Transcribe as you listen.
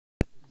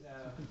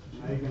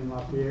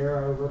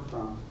Peyre over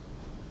from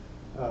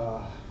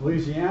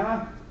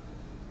Louisiana.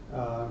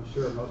 I'm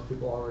sure most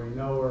people already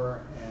know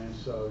her, and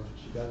so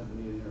she doesn't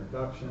need an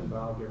introduction, but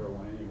I'll give her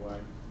one anyway.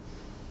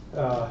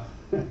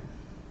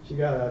 She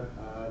got a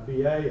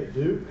BA at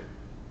Duke,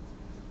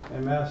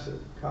 MS at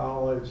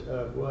College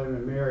of William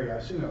and Mary, I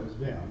assume it was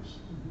VIMS.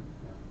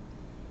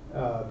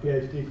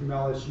 PhD from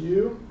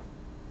LSU.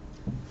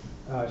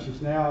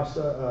 She's now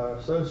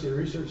Associate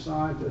Research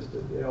Scientist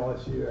at the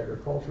LSU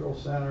Agricultural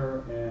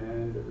Center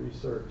and a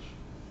Research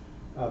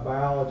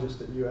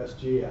Biologist at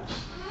USGS.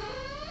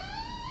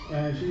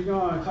 And she's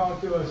going to talk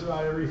to us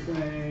about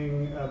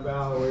everything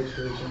about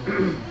oysters in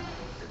Louisiana.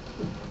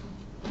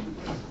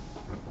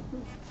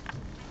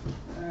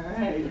 All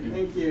right,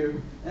 thank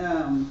you.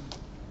 Yeah,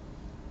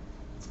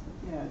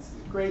 it's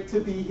great to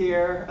be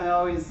here. I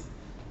always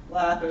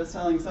laugh. I was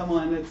telling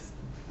someone, it's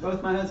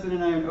both my husband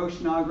and I are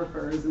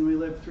oceanographers, and we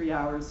live 3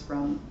 hours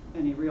from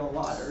any real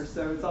water.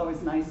 So it's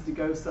always nice to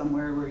go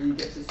somewhere where you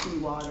get to see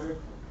water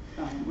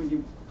when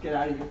you get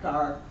out of your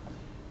car.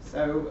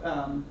 So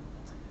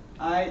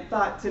I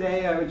thought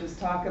today I would just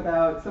talk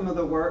about some of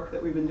the work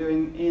that we've been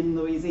doing in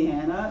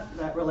Louisiana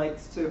that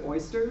relates to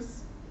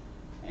oysters.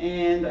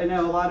 And I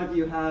know a lot of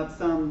you have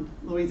some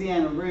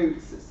Louisiana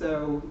roots,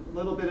 so a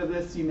little bit of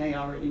this you may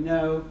already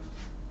know.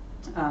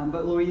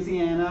 But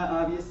Louisiana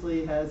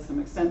obviously has some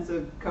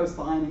extensive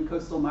coastline and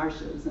coastal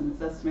marshes, and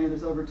it's estimated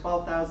there's over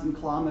 12,000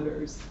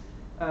 kilometers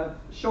of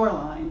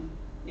shoreline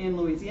in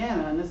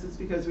Louisiana. And this is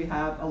because we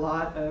have a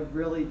lot of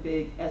really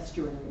big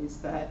estuaries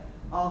that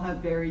all have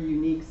very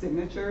unique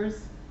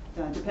signatures,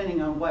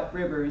 depending on what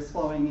river is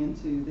flowing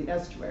into the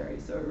estuary.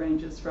 So it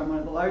ranges from one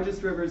of the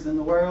largest rivers in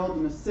the world,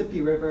 the Mississippi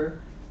River,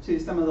 to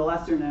some of the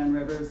lesser known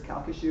rivers,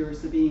 Calcasieu or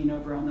Sabine,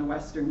 over on the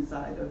western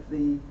side of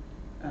the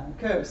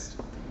coast.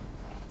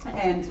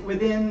 And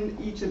within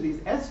each of these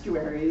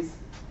estuaries,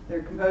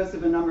 they're composed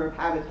of a number of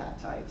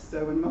habitat types.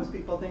 So when most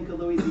people think of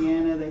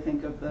Louisiana, they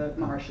think of the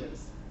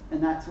marshes.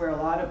 And that's where a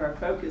lot of our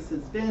focus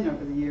has been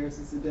over the years,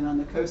 has been on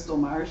the coastal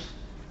marsh,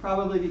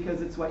 probably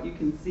because it's what you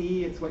can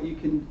see, it's what you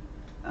can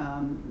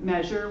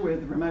measure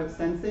with remote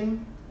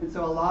sensing. And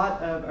so a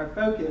lot of our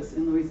focus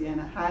in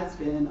Louisiana has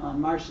been on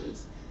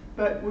marshes.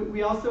 But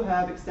we also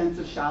have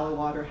extensive shallow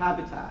water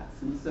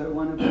habitats. And so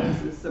one of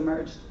those is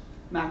submerged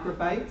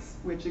macrophytes,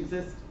 which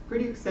exist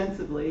pretty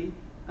extensively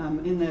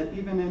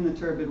even in the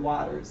turbid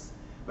waters.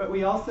 But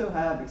we also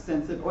have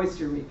extensive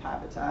oyster reef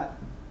habitat.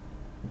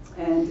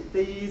 And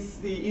the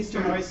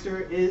eastern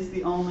oyster is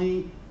the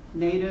only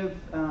native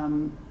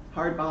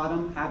hard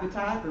bottom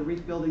habitat or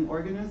reef building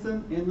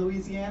organism in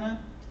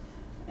Louisiana.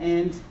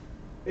 And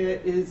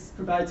it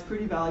provides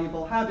pretty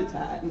valuable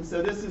habitat. And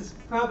so this is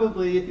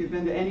probably, if you've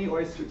been to any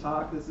oyster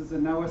talk, this is a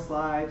NOAA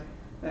slide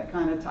that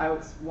kind of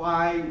touts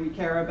why we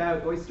care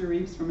about oyster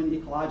reefs from an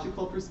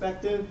ecological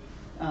perspective.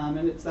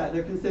 And it's that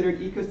they're considered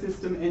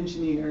ecosystem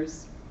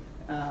engineers.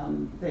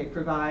 They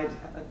provide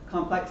a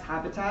complex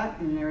habitat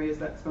in areas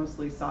that's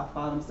mostly soft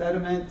bottom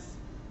sediments.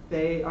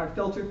 They are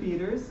filter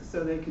feeders,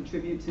 so they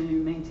contribute to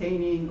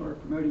maintaining or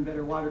promoting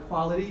better water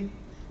quality.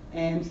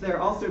 And they're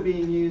also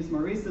being used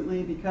more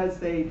recently because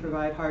they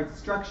provide hard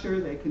structure.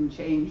 They can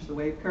change the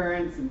wave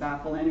currents and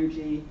baffle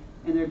energy,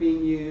 and they're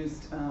being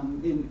used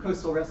in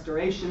coastal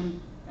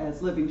restoration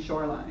as living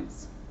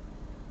shorelines.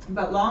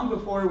 But long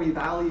before we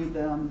valued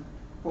them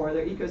for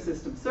their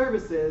ecosystem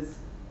services,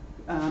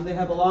 they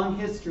have a long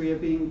history of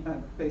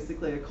being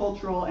basically a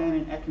cultural and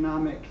an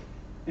economic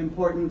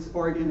important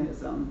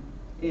organism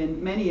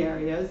in many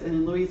areas, and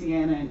in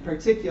Louisiana in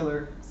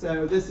particular.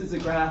 So this is a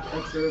graph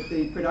of sort of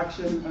the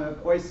production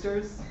of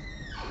oysters,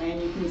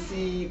 and you can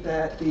see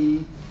that the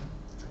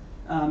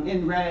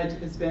in red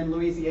has been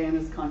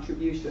Louisiana's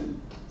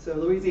contribution. So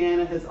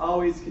Louisiana has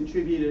always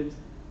contributed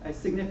a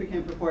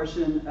significant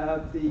proportion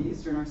of the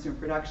eastern oyster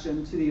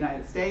production to the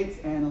United States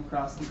and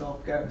across the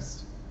Gulf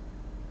Coast.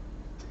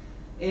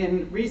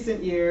 In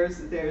recent years,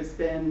 there's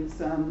been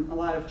a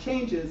lot of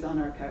changes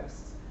on our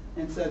coasts,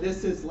 and so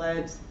this has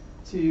led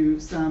to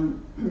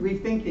some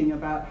rethinking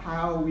about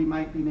how we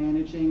might be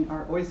managing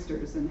our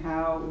oysters and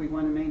how we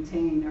want to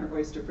maintain our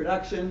oyster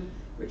production,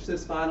 which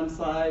this bottom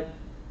slide,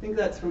 I think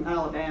that's from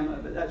Alabama,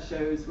 but that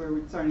shows where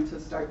we're starting to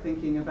start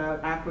thinking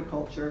about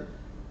aquaculture.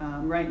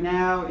 Right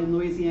now in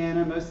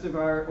Louisiana, most of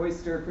our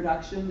oyster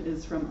production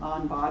is from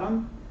on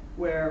bottom,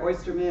 where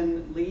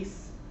oystermen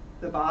lease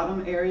the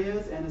bottom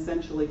areas and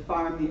essentially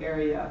farm the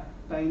area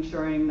by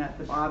ensuring that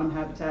the bottom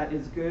habitat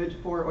is good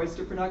for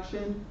oyster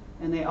production.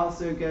 And they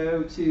also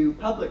go to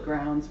public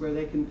grounds where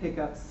they can pick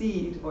up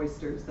seed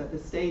oysters that the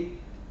state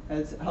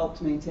has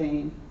helped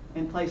maintain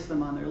and place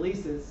them on their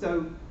leases.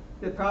 So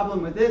the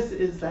problem with this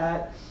is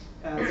that,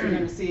 as we're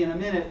going to see in a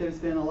minute, there's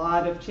been a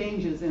lot of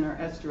changes in our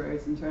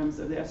estuaries in terms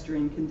of the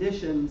estuarine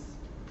conditions.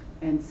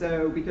 And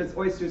so because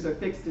oysters are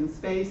fixed in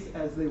space,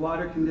 as the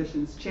water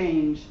conditions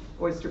change,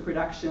 oyster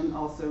production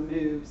also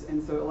moves.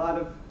 And so a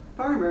lot of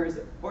farmers,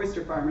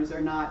 oyster farmers,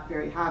 are not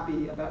very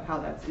happy about how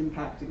that's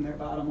impacting their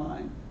bottom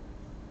line.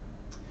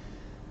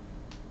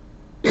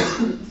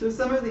 So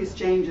some of these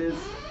changes,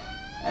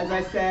 as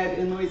I said,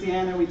 in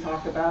Louisiana we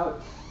talk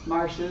about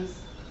marshes.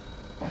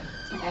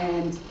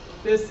 And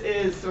this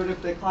is sort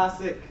of the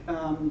classic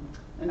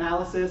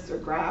analysis or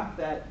graph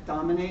that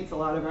dominates a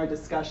lot of our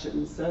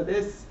discussions. So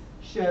this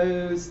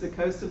shows the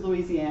coast of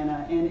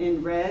Louisiana, and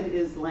in red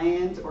is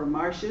land or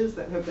marshes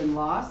that have been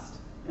lost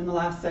in the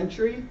last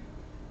century.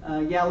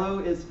 Yellow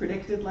is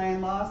predicted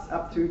land loss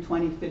up through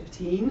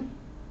 2015.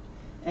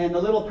 And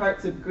the little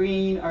parts of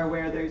green are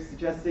where they're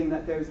suggesting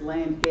that there's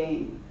land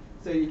gain.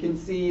 So you can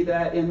see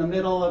that in the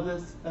middle of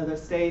the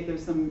state,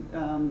 there's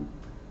some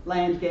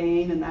land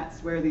gain, and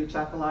that's where the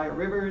Atchafalaya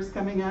River is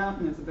coming out,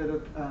 and there's a bit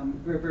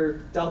of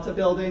river delta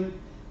building.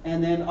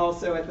 And then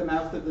also at the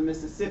mouth of the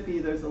Mississippi,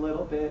 there's a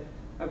little bit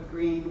of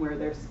green where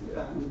they're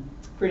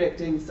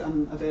predicting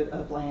a bit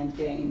of land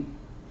gain.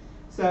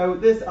 So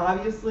this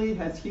obviously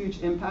has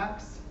huge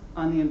impacts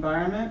on the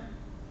environment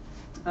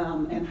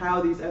and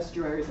how these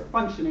estuaries are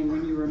functioning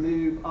when you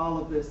remove all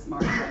of this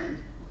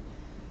marshland.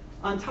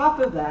 On top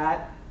of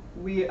that,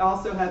 we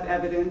also have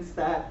evidence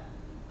that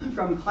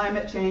from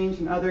climate change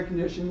and other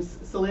conditions,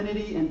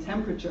 salinity and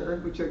temperature,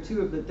 which are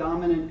two of the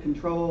dominant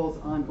controls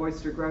on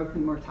oyster growth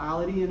and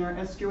mortality in our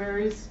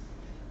estuaries,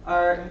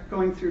 are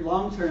going through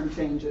long-term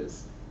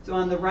changes. So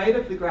on the right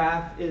of the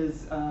graph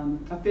is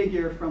a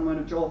figure from one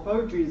of Joel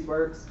Fodry's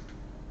works.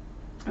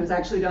 It was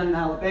actually done in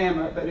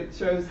Alabama, but it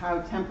shows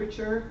how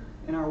temperature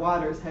in our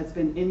waters has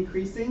been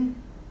increasing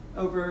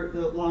over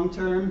the long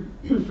term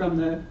from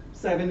the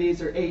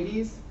 70s or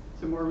 80s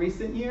to more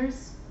recent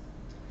years.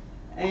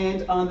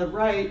 And on the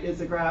right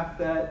is a graph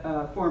that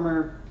a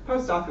former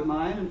postdoc of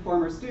mine and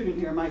former student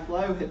here, Mike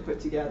Lowe, had put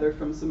together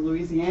from some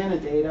Louisiana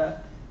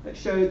data that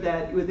showed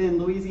that within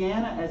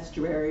Louisiana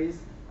estuaries,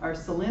 our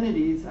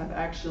salinities have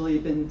actually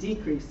been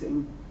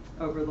decreasing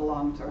over the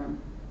long term.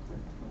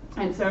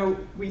 And so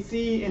we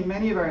see in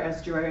many of our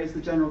estuaries the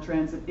general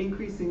trends of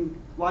increasing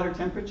water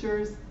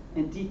temperatures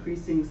and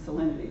decreasing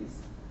salinities.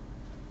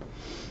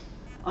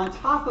 On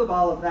top of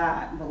all of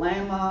that, the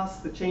land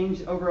loss, the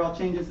overall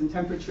changes in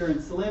temperature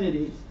and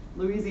salinity,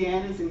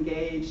 Louisiana is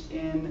engaged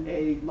in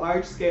a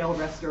large-scale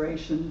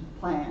restoration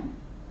plan.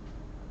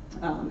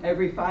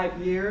 Every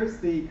 5 years,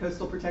 the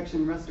Coastal Protection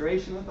and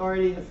Restoration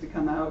Authority has to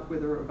come out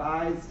with a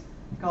revised,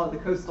 we call it the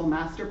Coastal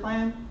Master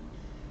Plan.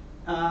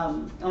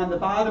 On the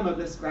bottom of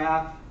this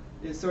graph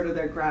is sort of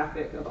their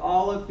graphic of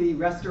all of the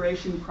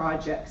restoration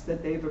projects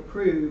that they've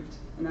approved,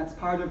 and that's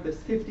part of this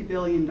 $50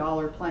 billion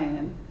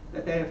plan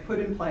that they have put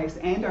in place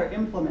and are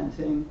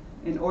implementing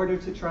in order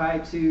to try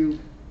to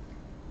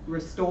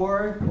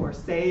restore or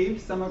save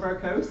some of our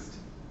coast.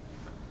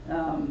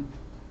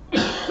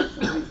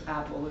 Somebody's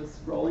apple is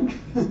rolling.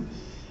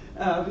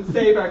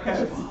 Save our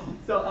coast.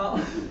 So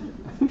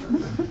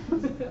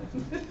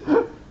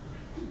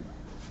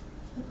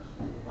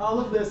all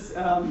of this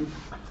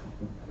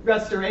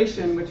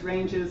restoration, which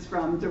ranges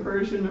from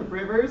diversion of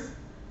rivers.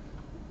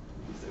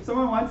 If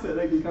someone wants it,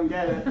 they can come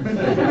get it.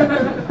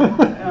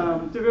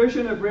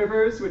 Diversion of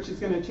rivers, which is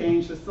going to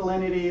change the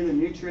salinity, the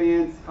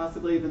nutrients,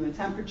 possibly even the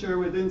temperature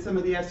within some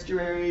of the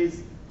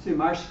estuaries, to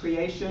marsh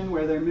creation,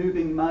 where they're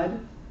moving mud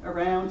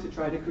around to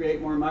try to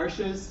create more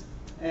marshes.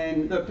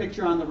 And the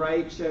picture on the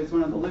right shows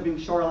one of the living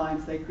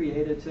shorelines they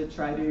created to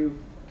try to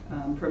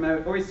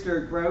promote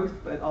oyster growth,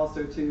 but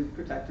also to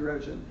protect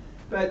erosion.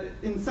 But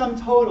in sum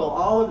total,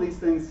 all of these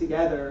things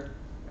together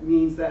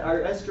means that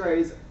our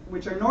estuaries,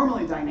 which are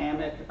normally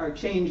dynamic, are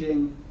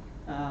changing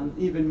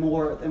even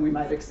more than we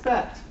might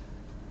expect.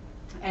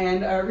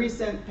 And a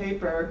recent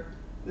paper,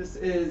 this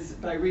is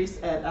by Rees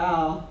et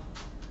al.,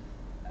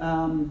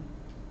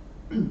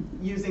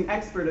 using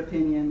expert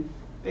opinion,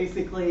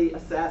 basically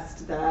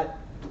assessed that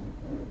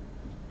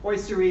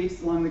oyster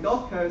reefs along the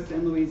Gulf Coast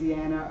and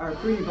Louisiana are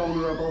pretty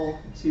vulnerable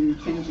to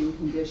changing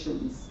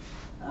conditions.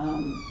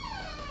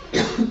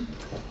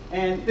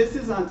 And this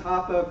is on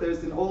top of,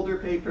 there's an older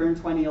paper in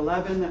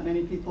 2011 that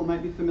many people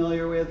might be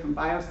familiar with from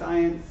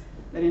Bioscience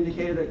that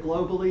indicated that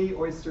globally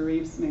oyster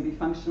reefs may be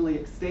functionally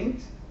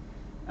extinct.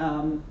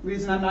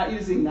 Reason I'm not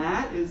using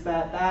that is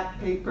that that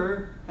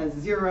paper has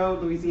 0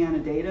 Louisiana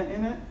data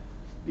in it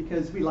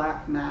because we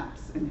lack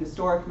maps and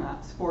historic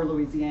maps for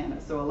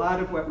Louisiana. So a lot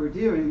of what we're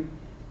doing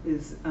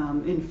is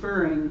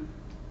inferring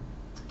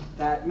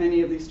that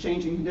many of these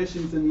changing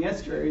conditions in the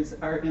estuaries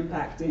are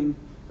impacting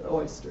the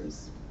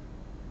oysters.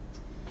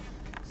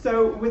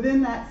 So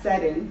within that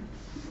setting,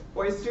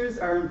 oysters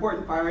are an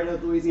important part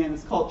of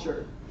Louisiana's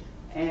culture.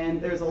 And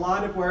there's a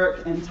lot of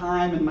work and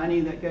time and money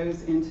that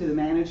goes into the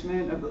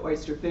management of the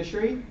oyster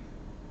fishery.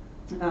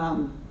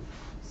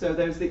 So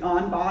there's the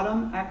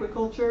on-bottom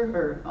aquaculture,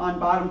 or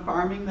on-bottom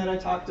farming that I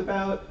talked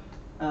about.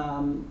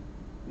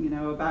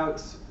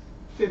 About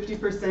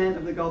 50%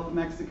 of the Gulf of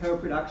Mexico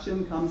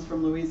production comes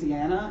from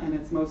Louisiana, and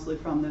it's mostly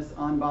from this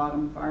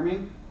on-bottom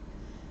farming.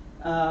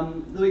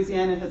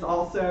 Louisiana has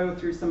also,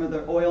 through some of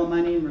the oil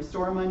money and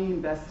restore money,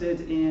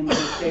 invested in a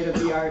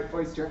state-of-the-art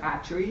oyster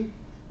hatchery,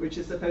 which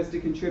is supposed to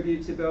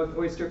contribute to both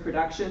oyster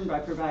production by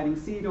providing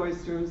seed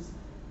oysters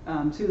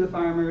to the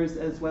farmers,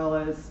 as well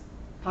as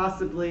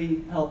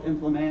possibly help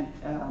implement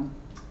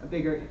a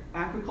bigger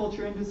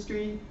aquaculture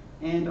industry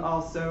and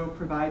also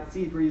provide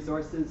seed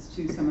resources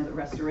to some of the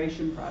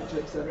restoration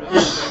projects that are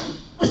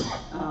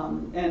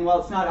ongoing. And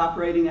while it's not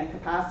operating at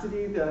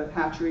capacity, the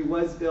hatchery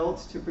was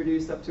built to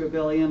produce up to 1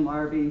 billion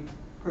larvae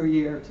per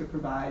year to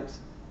provide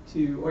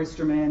to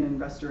oystermen and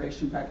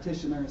restoration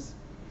practitioners.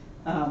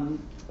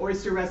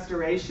 Oyster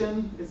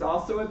restoration is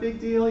also a big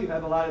deal. You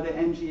have a lot of the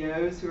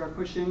NGOs who are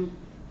pushing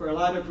for a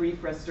lot of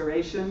reef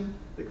restoration.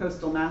 The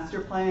Coastal Master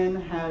Plan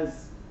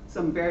has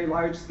some very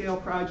large-scale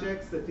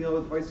projects that deal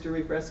with oyster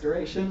reef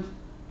restoration.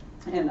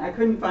 And I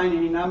couldn't find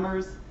any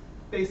numbers.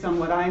 Based on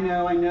what I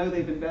know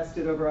they've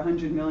invested over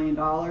 $100 million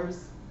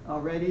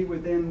already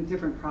within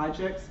different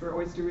projects for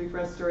oyster reef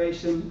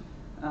restoration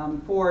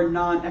for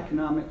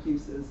non-economic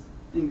uses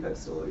in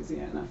coastal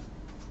Louisiana.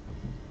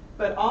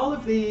 But all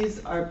of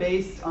these are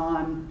based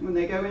on, when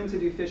they go in to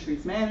do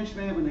fisheries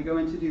management, when they go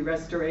in to do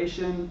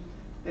restoration,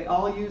 they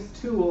all use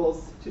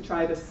tools to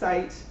try to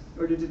cite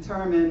or to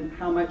determine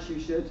how much you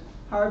should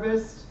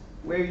harvest,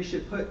 where you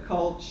should put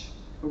culch,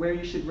 or where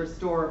you should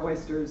restore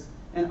oysters.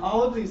 And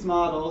all of these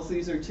models,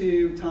 these are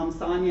two, Tom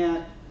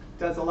Sonyat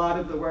does a lot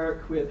of the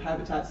work with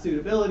habitat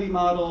suitability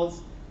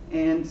models,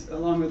 and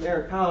along with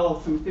Eric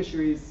Powell, some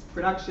fisheries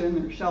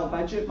production or shell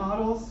budget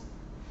models.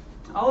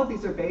 All of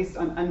these are based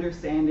on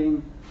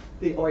understanding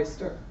the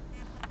oyster.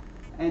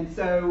 And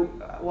so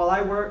while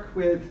I work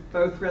with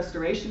both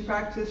restoration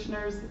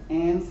practitioners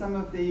and some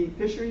of the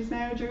fisheries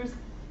managers,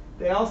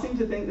 they all seem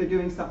to think they're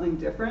doing something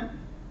different.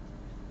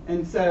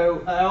 And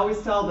so I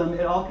always tell them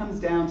it all comes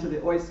down to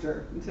the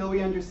oyster. Until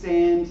we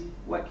understand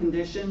what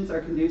conditions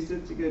are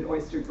conducive to good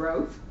oyster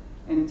growth,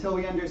 and until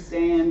we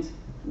understand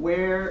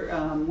where,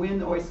 when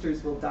the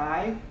oysters will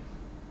die,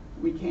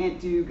 we can't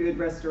do good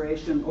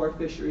restoration or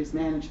fisheries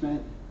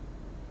management.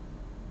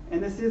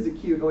 And this is a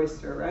cute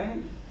oyster,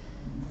 right?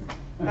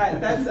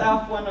 That's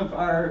off one of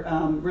our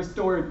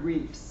restored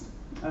reefs.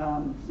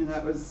 And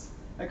that was,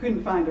 I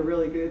couldn't find a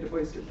really good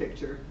oyster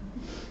picture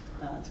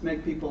to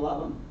make people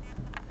love them.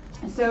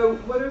 So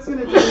what I was going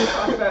to do is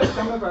talk about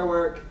some of our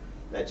work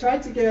that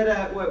tried to get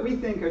at what we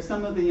think are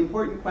some of the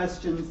important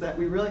questions that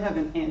we really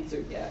haven't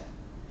answered yet.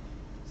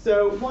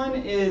 So one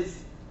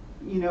is,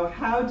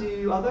 how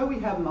do, although we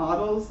have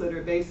models that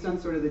are based on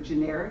sort of the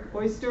generic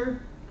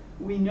oyster,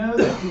 we know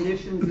that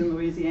conditions in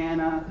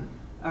Louisiana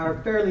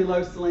are fairly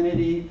low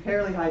salinity,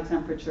 fairly high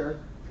temperature.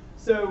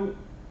 So,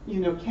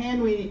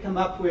 can we come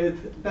up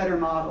with better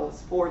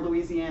models for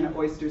Louisiana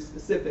oysters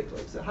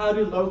specifically? So how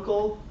do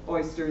local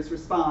oysters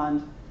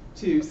respond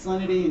to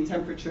salinity and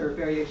temperature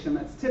variation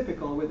that's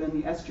typical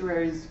within the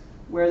estuaries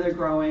where they're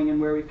growing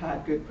and where we've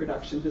had good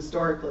production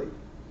historically?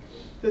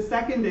 The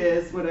second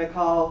is what I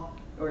call,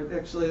 or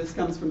actually this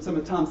comes from some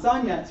of Tom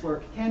Sonyat's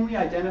work, can we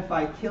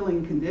identify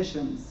killing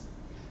conditions?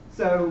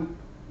 So,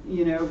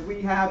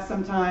 we have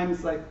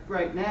sometimes, like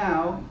right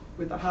now,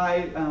 with the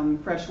high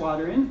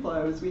freshwater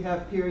inflows, we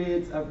have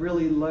periods of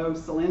really low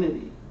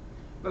salinity.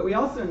 But we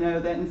also know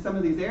that in some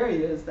of these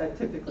areas that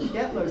typically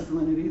get low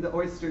salinity, the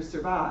oysters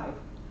survive.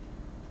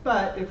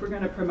 But if we're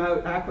going to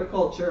promote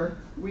aquaculture,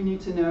 we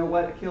need to know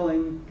what a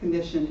killing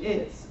condition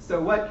is. So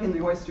what can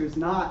the oysters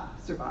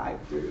not survive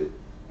through?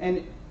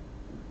 And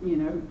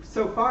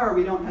so far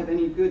we don't have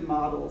any good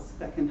models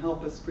that can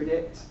help us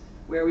predict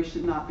where we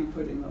should not be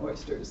putting the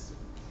oysters.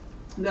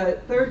 The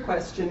third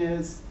question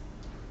is,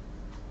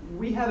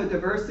 we have a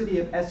diversity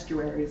of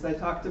estuaries. I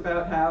talked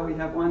about how we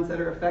have ones that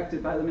are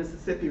affected by the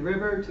Mississippi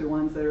River to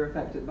ones that are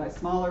affected by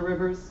smaller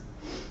rivers.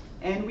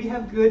 And we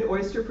have good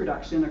oyster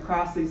production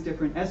across these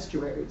different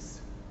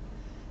estuaries.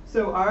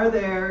 So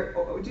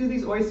do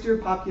these oyster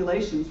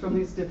populations from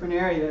these different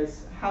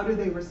areas, how do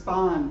they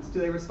respond? Do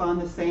they respond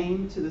the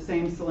same to the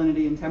same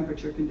salinity and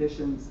temperature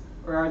conditions?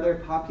 Or are there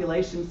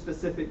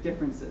population-specific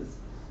differences?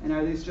 And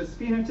are these just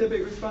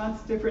phenotypic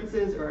response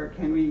differences, or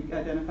can we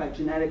identify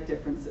genetic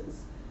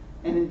differences?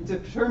 And in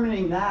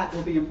determining that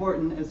will be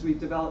important as we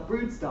develop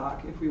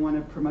broodstock if we want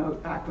to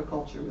promote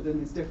aquaculture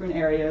within these different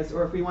areas,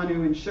 or if we want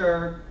to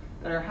ensure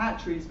that our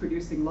hatcheries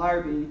producing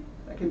larvae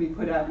that can be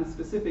put out in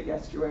specific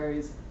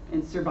estuaries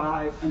and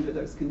survive under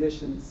those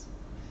conditions.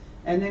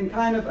 And then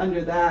kind of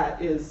under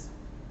that is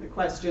the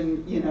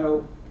question,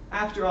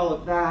 after all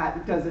of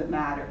that, does it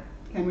matter?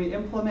 Can we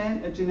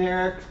implement a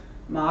generic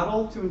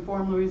model to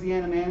inform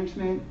Louisiana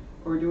management,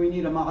 or do we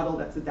need a model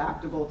that's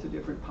adaptable to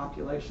different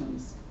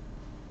populations?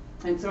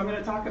 And so I'm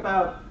going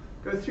to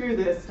go through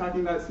this, talking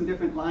about some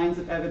different lines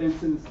of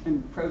evidence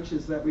and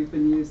approaches that we've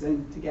been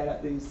using to get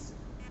at these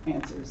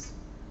answers.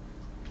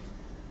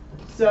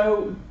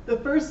 So the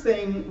first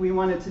thing we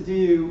wanted to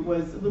do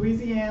was,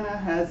 Louisiana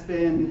has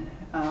been,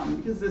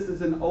 because this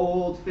is an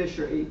old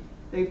fishery,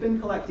 they've been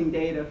collecting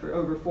data for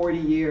over 40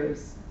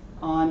 years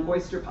on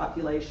oyster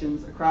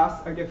populations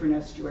across our different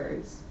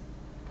estuaries.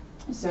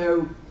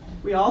 So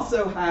we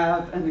also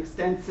have an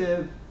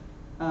extensive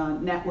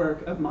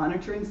network of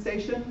monitoring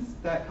stations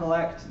that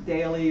collect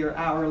daily or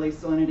hourly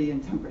salinity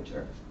and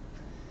temperature.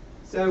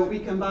 So we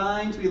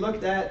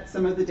looked at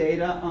some of the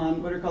data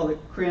on what are called the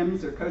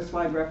CRIMS, or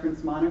Coastwide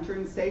Reference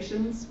Monitoring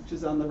Stations, which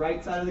is on the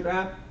right side of the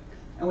graph,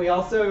 And we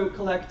also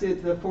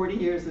collected the 40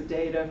 years of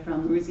data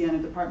from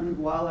Louisiana Department of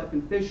Wildlife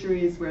and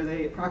Fisheries, where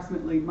they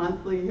approximately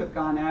monthly have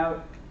gone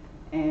out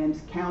and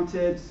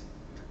counted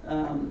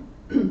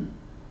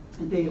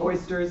the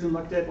oysters and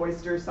looked at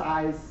oyster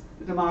size,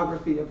 the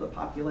demography of the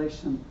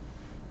population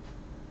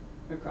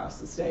across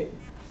the state.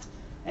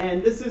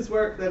 And this is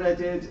work that I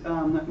did,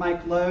 that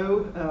Mike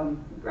Lowe,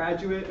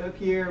 graduate of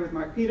here with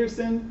Mark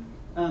Peterson,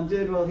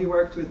 did while he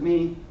worked with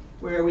me,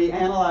 where we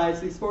analyzed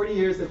these 40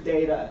 years of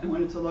data and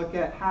wanted to look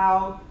at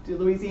how do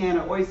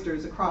Louisiana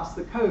oysters across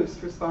the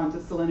coast respond to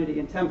salinity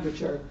and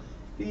temperature.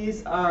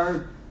 These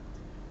are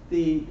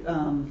the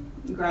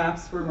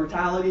graphs for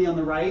mortality on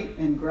the right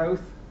and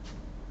growth,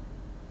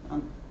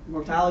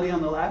 mortality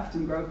on the left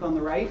and growth on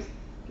the right,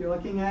 if you're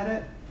looking at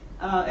it.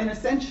 And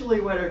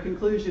essentially what our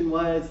conclusion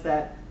was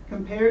that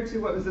compared to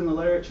what was in the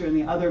literature and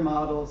the other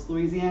models,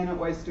 Louisiana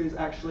oysters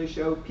actually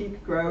show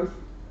peak growth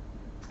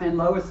and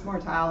lowest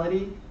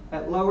mortality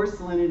at lower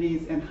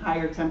salinities and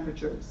higher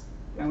temperatures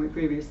than we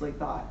previously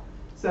thought.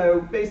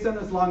 So based on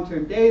this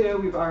long-term data,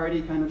 we've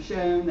already kind of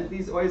shown that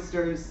these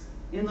oysters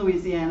in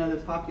Louisiana,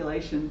 those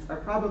populations, are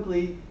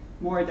probably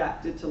more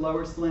adapted to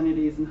lower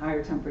salinities and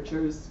higher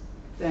temperatures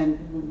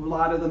than a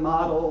lot of the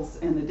models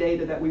and the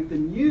data that we've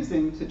been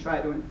using to try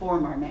to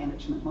inform our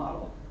management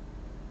model.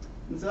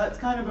 And so that's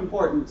kind of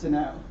important to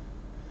know.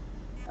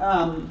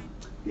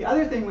 The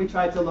other thing we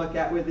tried to look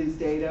at with these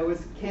data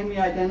was, can we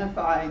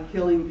identify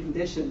killing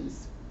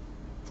conditions?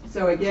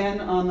 So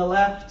again, on the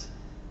left,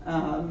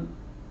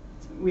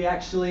 we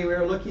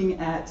were looking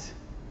at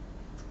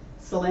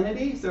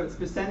salinity, so it's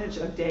percentage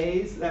of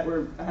days that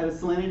had a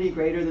salinity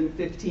greater than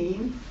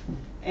 15.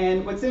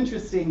 And what's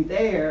interesting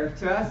there,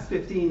 to us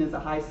 15 is a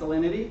high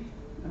salinity.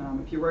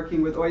 If you're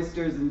working with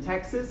oysters in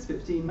Texas,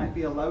 15 might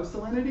be a low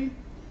salinity.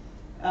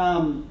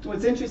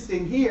 What's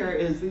interesting here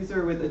is these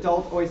are with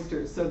adult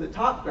oysters. So the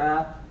top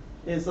graph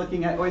is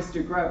looking at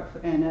oyster growth,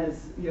 and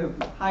as you have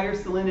higher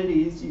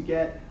salinities, you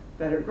get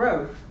better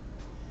growth.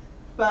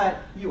 But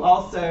you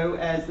also,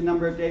 as the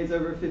number of days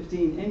over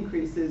 15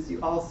 increases,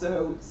 you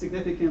also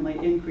significantly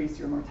increase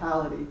your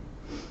mortality.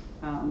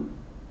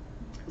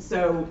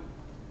 So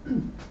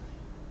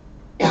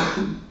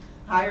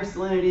higher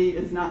salinity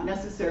is not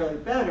necessarily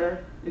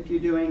better if you're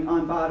doing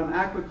on-bottom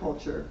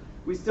aquaculture.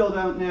 We still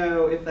don't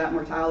know if that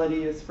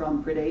mortality is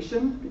from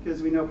predation,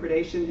 because we know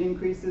predation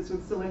increases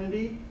with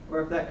salinity,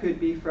 or if that could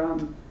be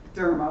from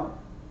dermo.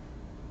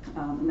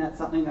 And that's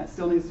something that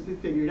still needs to be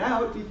figured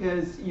out,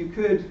 because you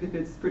could, if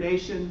it's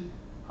predation,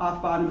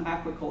 off-bottom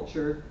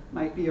aquaculture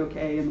might be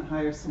okay in the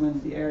higher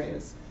salinity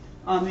areas.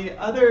 On the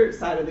other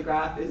side of the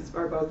graph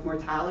are both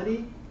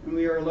mortality, and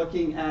we are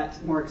looking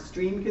at more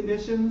extreme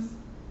conditions.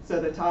 So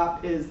the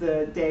top is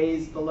the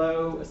days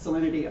below a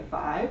salinity of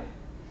 5.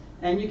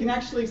 And you can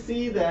actually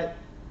see that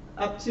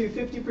up to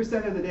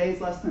 50% of the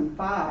days less than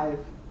 5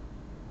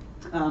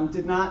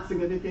 did not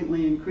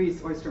significantly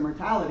increase oyster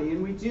mortality.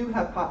 And we do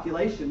have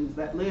populations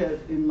that live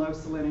in low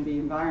salinity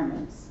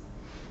environments.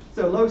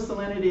 So low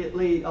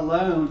salinity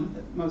alone,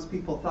 that most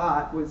people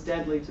thought was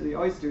deadly to the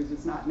oysters,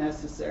 is not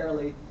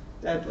necessarily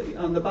deadly.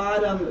 On the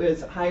bottom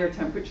is higher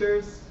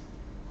temperatures.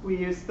 We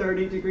use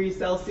 30 degrees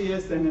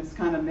Celsius, and it's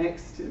kind of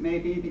mixed. It may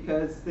be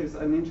because there's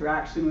an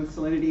interaction with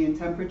salinity and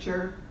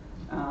temperature.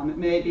 It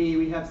may be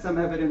we have some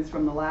evidence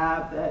from the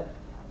lab that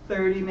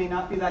 30 may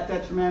not be that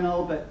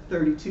detrimental, but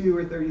 32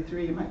 or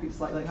 33 might be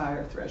slightly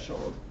higher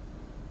threshold.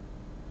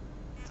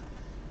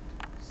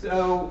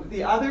 So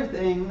the other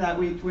thing that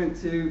we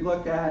went to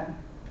look at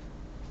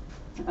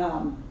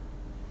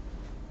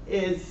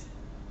is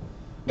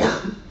we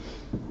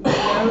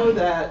know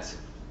that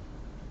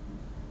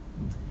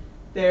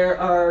there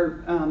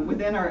are,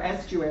 within our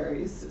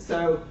estuaries,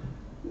 so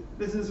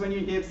this is when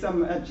you give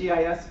a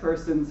GIS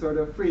person sort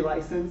of free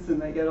license and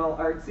they get all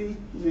artsy,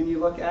 and then you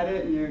look at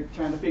it and you're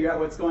trying to figure out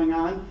what's going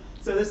on.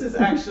 So this is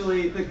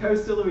actually the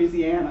coast of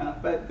Louisiana,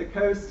 but the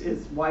coast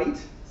is white,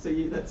 so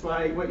that's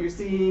why what you're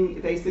seeing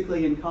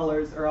basically in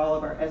colors are all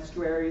of our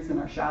estuaries and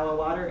our shallow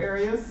water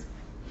areas.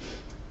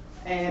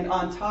 And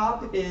on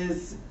top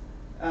is,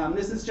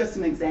 this is just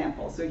an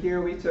example. So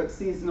here we took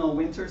seasonal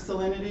winter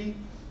salinity.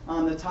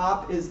 On the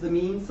top is the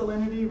mean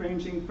salinity,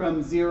 ranging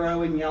from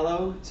 0 in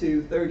yellow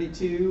to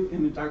 32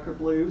 in a darker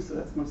blue, so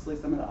that's mostly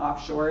some of the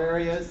offshore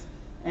areas.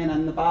 And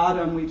on the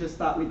bottom, we just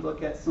thought we'd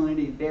look at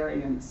salinity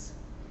variance.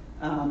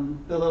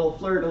 The little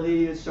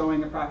fleur-de-lis is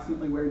showing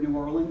approximately where New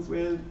Orleans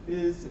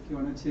is, if you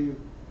wanted to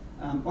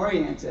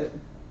orient it.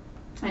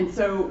 And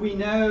so we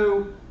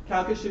know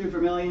Calcasieu,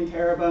 Vermilion,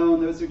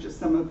 Terrebonne, those are just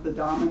some of the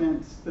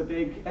dominant, the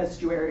big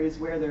estuaries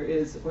where there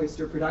is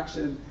oyster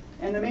production.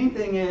 And the main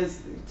thing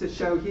is to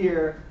show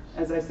here,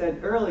 as I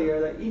said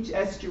earlier, that each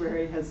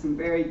estuary has some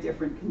very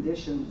different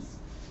conditions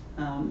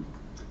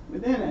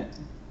within it.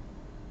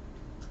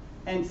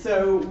 And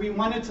so we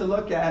wanted to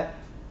look at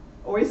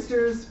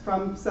oysters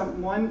from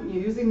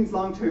using these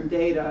long-term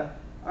data,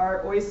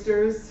 are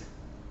oysters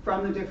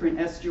from the different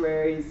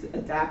estuaries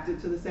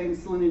adapted to the same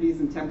salinities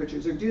and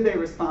temperatures, or do they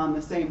respond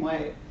the same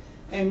way?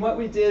 And what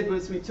we did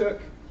was we took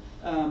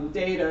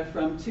data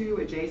from 2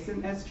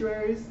 adjacent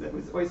estuaries, that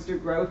was oyster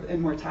growth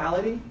and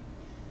mortality.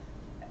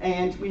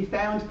 And we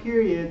found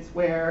periods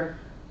where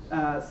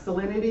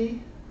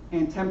salinity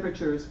and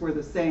temperatures were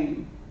the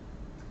same.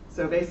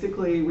 So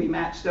basically we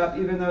matched up,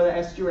 even though the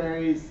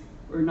estuaries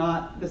were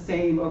not the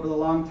same over the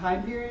long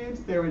time period,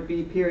 there would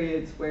be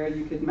periods where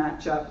you could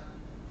match up,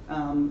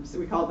 so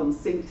we call them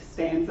synced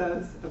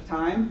stanzas of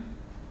time.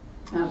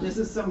 This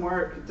is some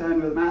work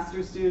done with a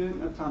master's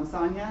student of Tom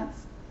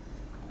Sanyat's.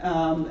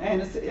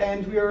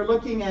 And we were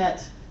looking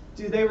at,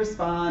 do they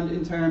respond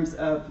in terms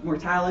of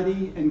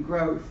mortality and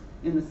growth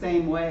in the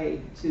same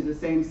way to the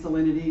same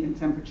salinity and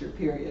temperature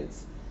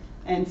periods.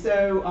 And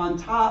so on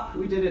top,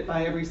 we did it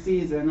by every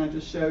season. I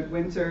just showed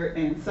winter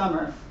and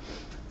summer.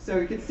 So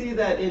you could see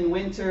that in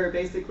winter,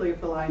 basically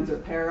if the lines are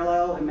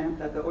parallel, it meant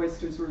that the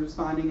oysters were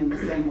responding in the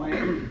same way.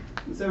 And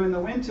so in the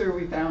winter,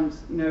 we found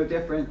no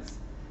difference.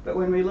 But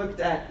when we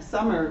looked at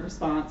summer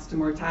response to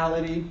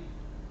mortality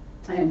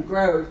and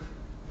growth,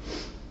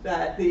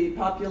 that the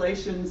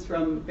populations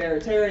from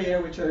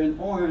Barataria, which are in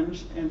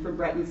orange, and from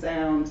Breton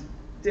Sound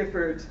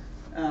differed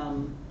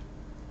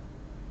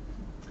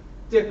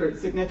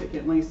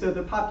significantly. So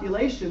the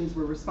populations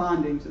were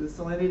responding to the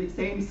salinity,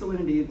 same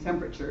salinity and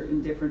temperature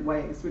in different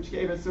ways, which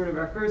gave us sort of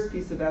our first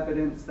piece of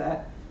evidence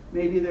that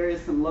maybe there is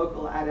some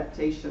local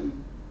adaptation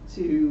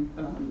to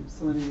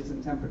salinities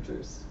and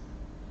temperatures.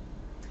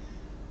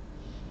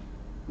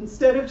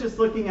 Instead of just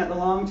looking at the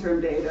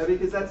long-term data,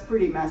 because that's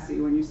pretty messy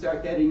when you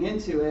start getting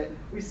into it,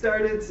 we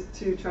started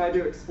to try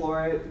to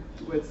explore it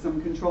with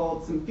some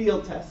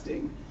field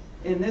testing.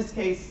 In this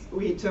case,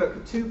 we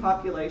took 2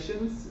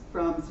 populations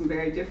from some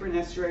very different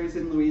estuaries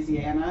in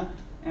Louisiana,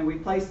 and we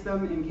placed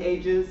them in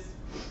cages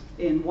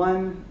in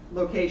one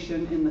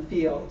location in the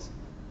field.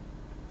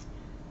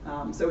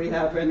 So we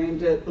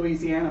named it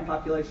Louisiana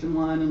Population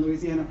 1 and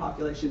Louisiana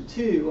Population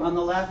 2. On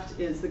the left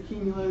is the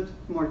cumulative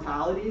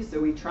mortality, so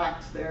we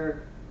tracked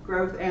their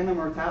growth and the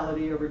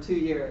mortality over 2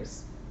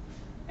 years.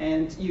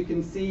 And you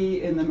can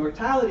see in the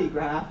mortality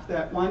graph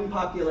that one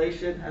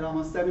population had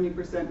almost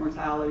 70%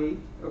 mortality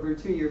over a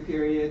 2-year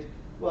period,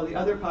 while the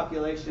other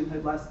population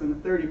had less than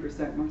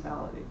 30%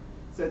 mortality.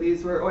 So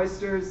these were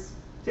oysters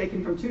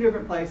taken from 2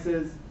 different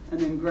places and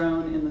then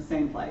grown in the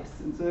same place.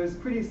 And so there's a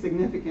pretty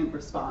significant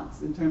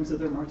response in terms of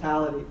their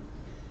mortality.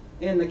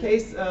 In the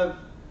case of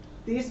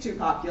these 2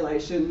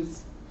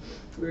 populations,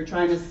 we were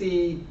trying to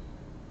see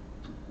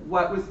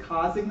what was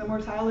causing the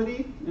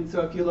mortality. And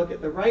so if you look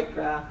at the right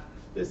graph,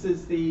 this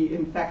is the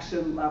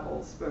infection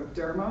levels for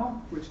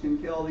dermo, which can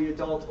kill the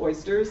adult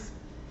oysters.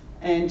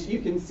 And you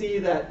can see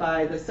that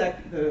by the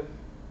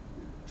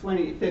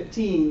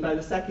 2015, by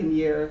the second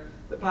year,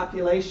 the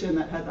population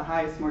that had the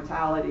highest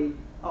mortality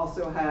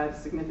also had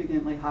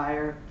significantly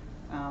higher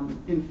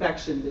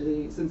infection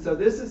disease. And so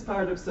this is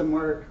part of some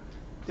work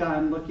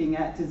done looking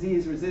at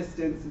disease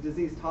resistance and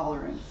disease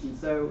tolerance. And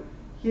so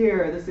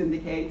here, this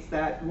indicates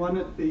that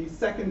the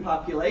second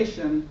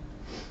population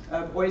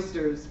of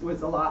oysters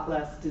was a lot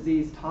less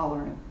disease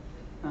tolerant.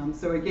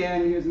 So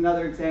again, here's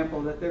another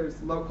example that there's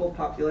local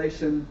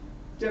population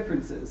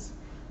differences.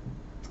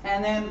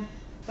 And then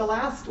the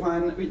last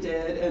one we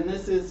did, and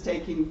this is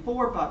taking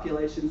 4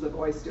 populations of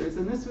oysters,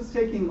 and this was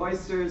taking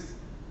oysters,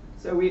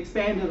 so we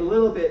expanded a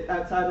little bit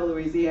outside of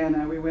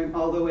Louisiana. We went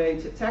all the way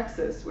to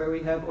Texas, where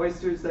we have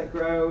oysters that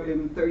grow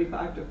in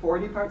 35 to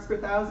 40 parts per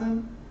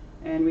thousand,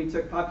 and we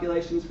took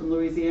populations from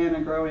Louisiana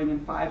growing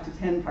in 5 to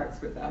 10 parts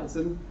per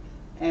thousand.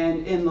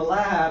 And in the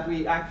lab,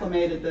 we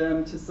acclimated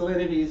them to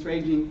salinities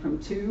ranging from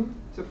 2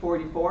 to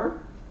 44.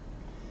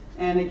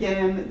 And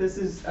again, this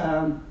is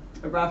a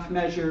rough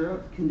measure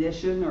of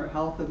condition or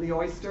health of the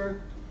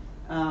oyster.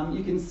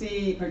 You can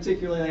see,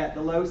 particularly at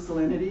the low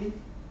salinity,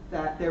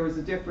 that there was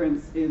a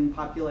difference in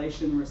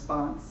population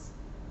response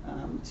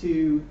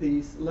to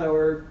the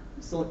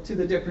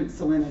different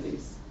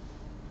salinities.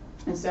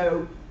 And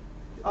so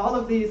all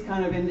of these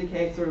kind of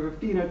indicate sort of a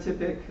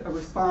phenotypic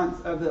response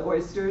of the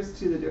oysters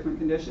to the different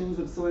conditions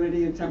of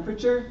salinity and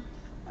temperature.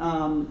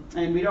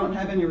 And we don't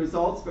have any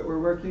results, but we're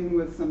working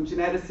with some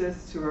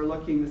geneticists who are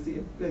looking to see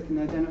if they can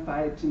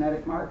identify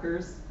genetic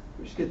markers,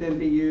 which could then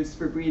be used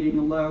for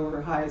breeding low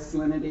or high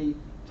salinity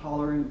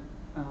tolerant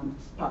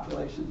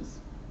populations.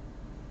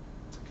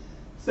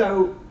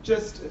 So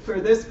just for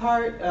this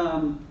part,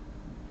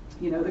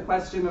 the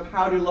question of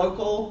how do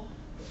local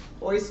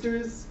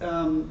oysters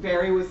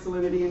vary with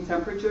salinity and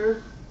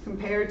temperature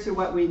compared to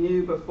what we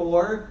knew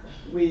before.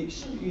 We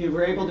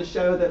were able to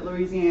show that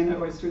Louisiana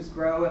oysters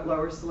grow at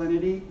lower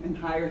salinity and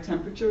higher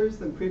temperatures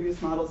than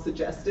previous models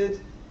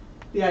suggested.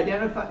 The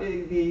idea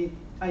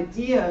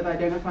of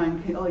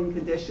identifying killing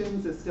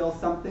conditions is still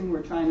something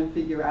we're trying to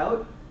figure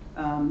out.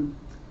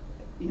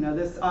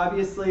 This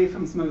obviously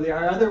from some of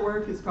our other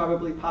work is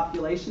probably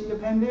population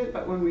dependent,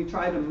 but when we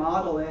try to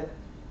model it,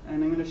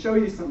 and I'm going to show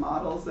you some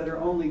models that are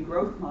only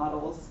growth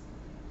models,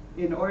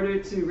 in order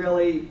to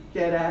really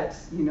get at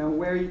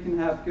where you can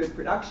have good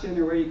production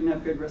or where you can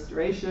have good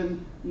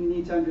restoration, you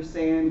need to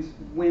understand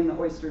when the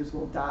oysters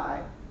will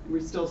die. And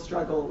we still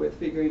struggle with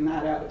figuring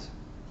that out.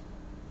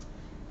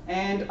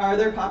 And are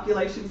there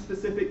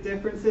population-specific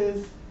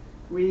differences?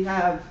 We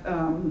have,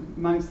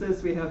 amongst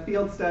this, we have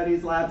field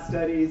studies, lab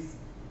studies,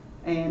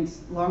 and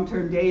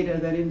long-term data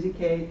that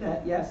indicate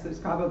that, yes, there's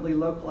probably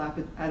local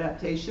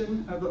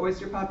adaptation of the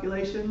oyster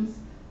populations,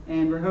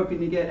 and we're hoping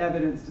to get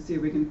evidence to see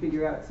if we can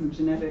figure out some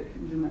genetic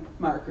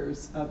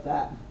markers of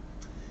that.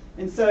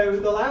 And so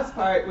the last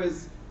part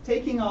was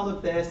taking all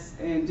of this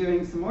and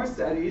doing some more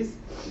studies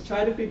to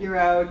try to figure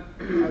out,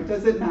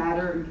 does it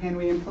matter, and can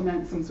we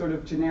implement some sort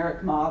of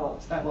generic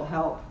model that will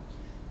help?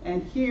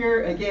 And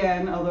here,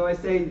 again, although I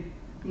say,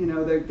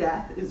 their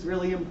death is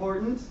really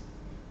important,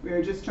 we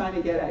were just trying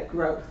to get at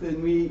growth.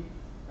 And we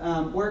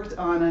worked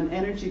on an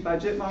energy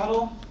budget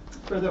model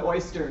for the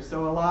oyster.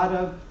 So a lot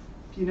of,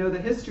 if you know the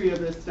history of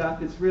this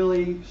stuff, it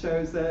really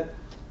shows that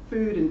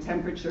food and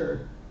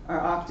temperature are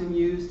often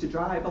used to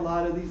drive a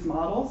lot of these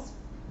models.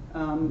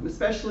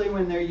 Especially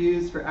when they're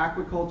used for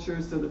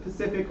aquaculture. So the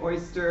Pacific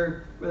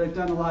oyster, where they've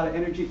done a lot of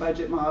energy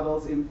budget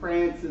models in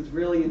France, is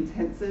really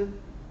intensive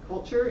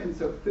culture, and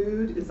so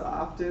food is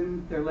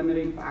often their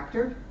limiting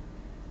factor.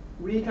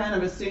 We kind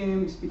of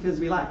assumed, because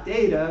we lack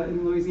data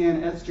in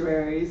Louisiana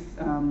estuaries,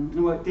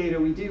 and what data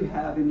we do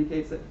have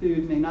indicates that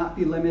food may not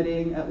be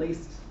limiting, at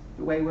least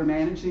the way we're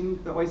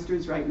managing the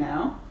oysters right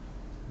now.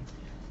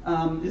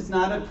 It's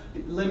not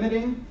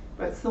limiting,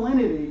 but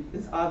salinity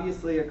is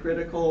obviously a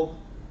critical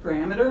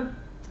parameter.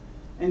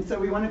 And so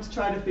we wanted to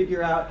try to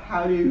figure out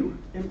how to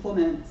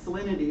implement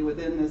salinity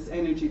within this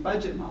energy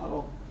budget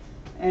model.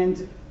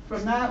 And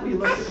from that, we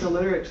looked at the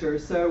literature.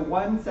 So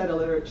one set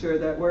of literature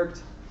that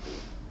worked,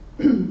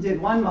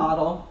 did one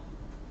model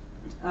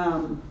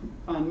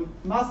on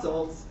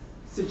mussels,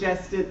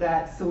 suggested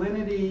that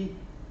salinity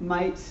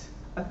might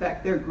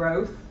affect their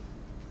growth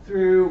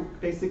through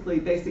basically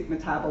basic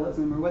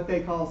metabolism, or what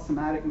they call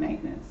somatic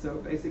maintenance. So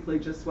basically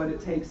just what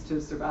it takes to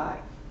survive.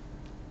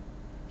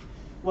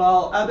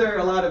 While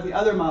a lot of the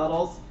other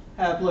models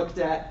have looked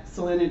at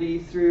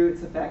salinity through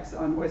its effects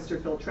on oyster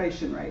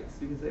filtration rates,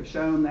 because they've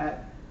shown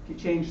that if you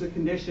change the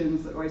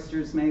conditions, the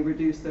oysters may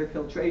reduce their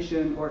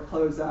filtration or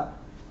close up,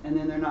 and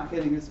then they're not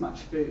getting as much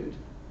food.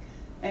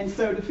 And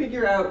so to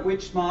figure out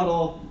which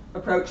model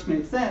approach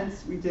made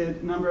sense, we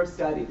did a number of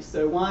studies.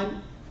 So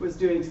one was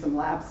doing some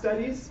lab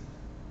studies,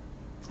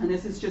 and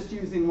this is just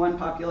using one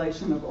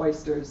population of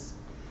oysters,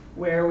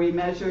 where we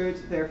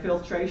measured their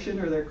filtration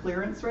or their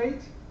clearance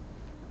rate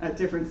at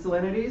different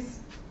salinities.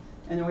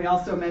 And then we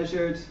also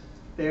measured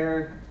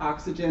their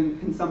oxygen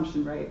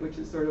consumption rate, which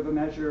is sort of a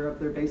measure of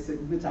their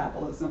basic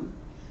metabolism.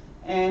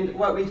 And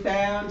what we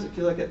found, if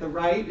you look at the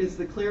right, is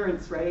the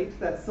clearance rate.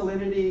 That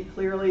salinity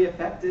clearly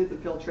affected the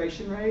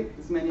filtration rate,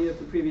 as many of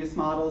the previous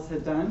models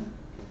had done,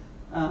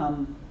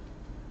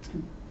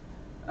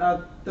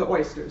 of the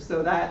oysters.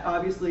 So that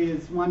obviously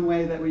is one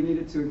way that we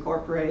needed to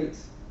incorporate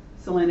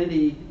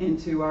salinity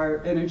into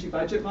our energy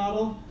budget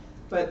model,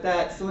 but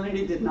that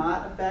salinity did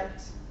not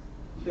affect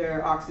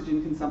their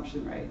oxygen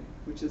consumption rate,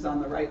 which is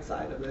on the right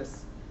side of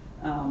this.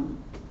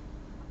 And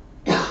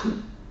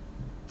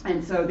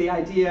so the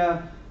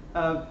idea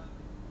of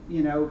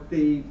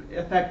the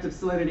effect of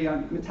salinity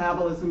on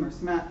metabolism or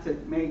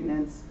somatic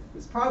maintenance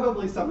was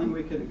probably something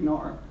we could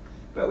ignore.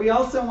 But we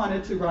also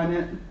wanted to run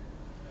it,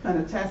 kind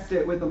of test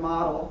it with a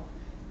model.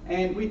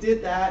 And we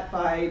did that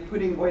by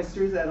putting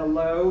oysters at a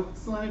low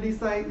salinity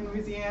site in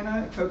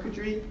Louisiana, at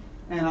Cocodrie,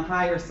 and a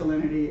higher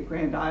salinity at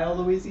Grand Isle,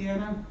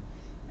 Louisiana.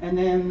 And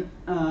then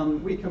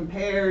we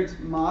compared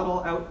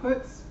model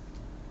outputs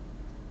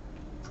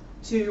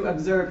to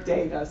observed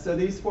data. So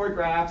these 4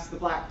 graphs, the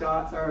black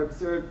dots, are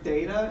observed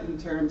data in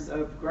terms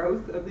of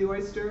growth of the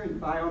oyster and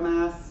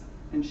biomass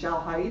and shell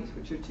height,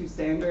 which are 2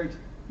 standard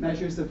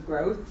measures of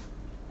growth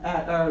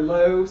at our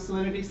low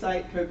salinity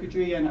site,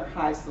 Cocodrie, and our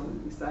high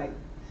salinity site.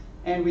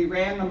 And we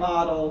ran the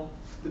model.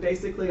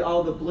 Basically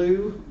all the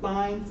blue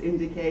lines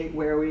indicate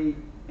where we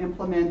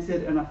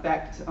implemented an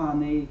effect on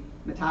the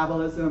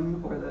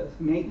metabolism or the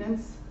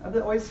maintenance of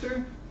the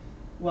oyster,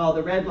 while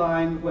the red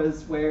line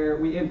was where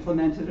we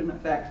implemented an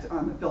effect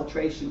on the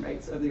filtration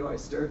rates of the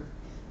oyster.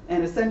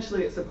 And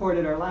essentially it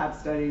supported our lab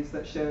studies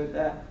that showed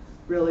that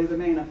really the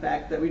main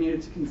effect that we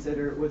needed to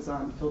consider was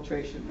on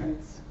filtration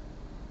rates.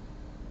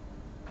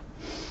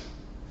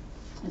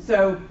 And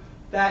so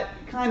that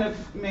kind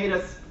of made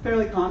us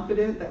fairly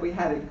confident that we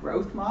had a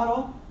growth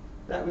model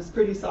that was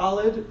pretty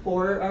solid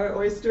for our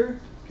oyster,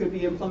 could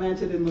be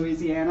implemented in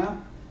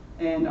Louisiana.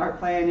 And our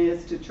plan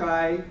is to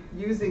try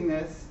using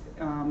this,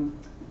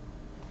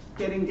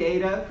 getting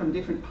data from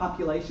different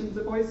populations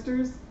of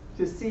oysters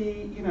to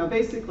see,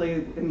 basically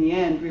in the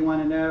end, we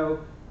want to know,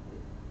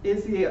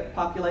 is the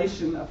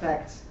population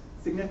effect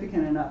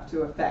significant enough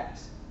to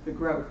affect the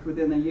growth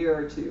within a year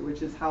or two,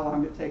 which is how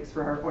long it takes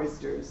for our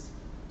oysters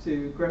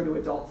to grow to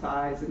adult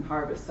size and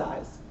harvest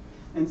size.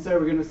 And so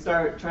we're going to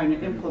start trying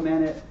to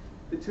implement it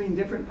between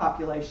different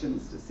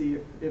populations to see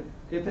if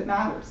it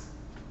matters.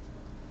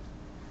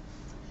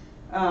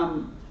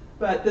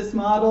 But this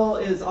model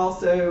is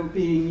also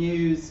being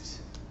used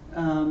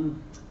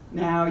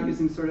now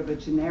using sort of a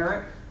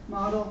generic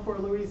model for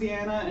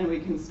Louisiana, and we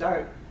can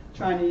start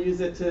trying to use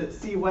it to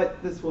see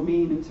what this will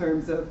mean in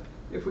terms of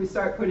if we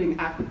start putting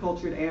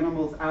aquacultured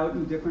animals out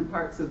in different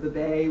parts of the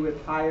bay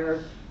with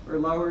higher or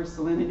lower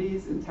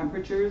salinities and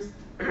temperatures,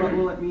 what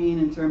will it mean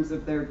in terms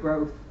of their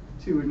growth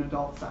to an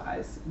adult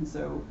size? And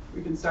so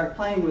we can start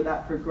playing with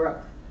that for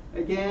growth.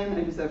 Again,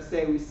 I just have to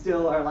say we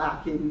still are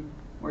lacking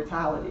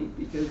mortality,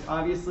 because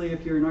obviously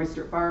if you're an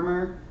oyster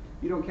farmer,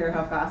 you don't care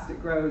how fast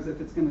it grows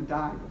if it's going to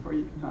die before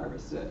you can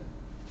harvest it.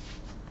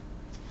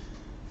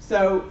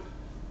 So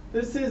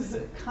this is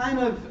kind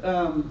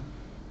of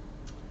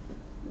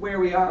where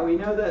we are. We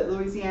know that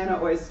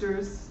Louisiana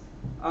oysters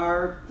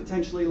are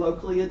potentially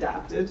locally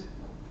adapted.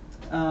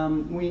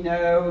 We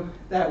know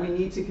that we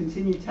need to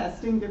continue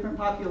testing different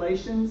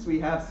populations. We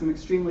have some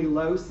extremely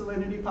low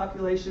salinity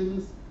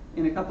populations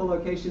in a couple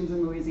locations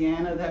in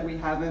Louisiana that we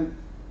haven't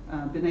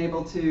been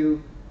able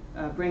to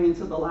bring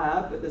into the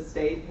lab, but the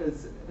state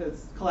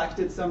has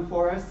collected some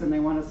for us and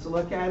they want us to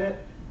look at it.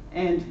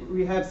 And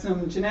we have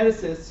some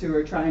geneticists who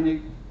are trying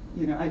to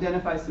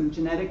identify some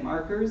genetic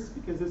markers,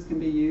 because this can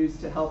be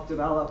used to help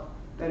develop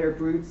better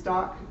brood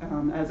stock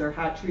as our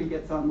hatchery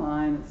gets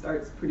online and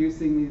starts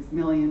producing these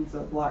millions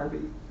of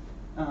larvae.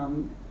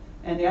 And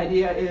the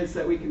idea is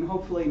that we can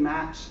hopefully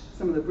match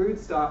some of the brood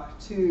stock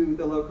to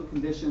the local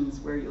conditions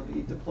where you'll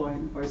be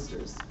deploying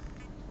oysters.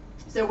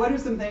 So what are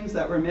some things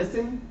that we're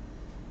missing?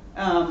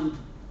 In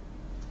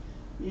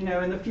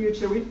the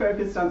future, we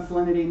focused on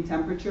salinity and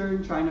temperature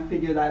and trying to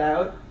figure that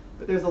out,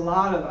 but there's a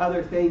lot of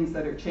other things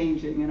that are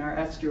changing in our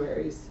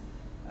estuaries.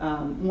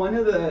 One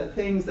of the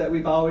things that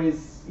we've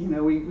always,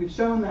 we've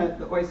shown that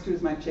the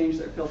oysters might change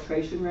their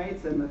filtration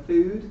rates and the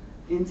food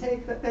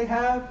intake that they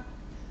have,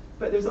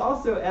 but there's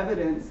also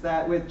evidence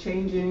that with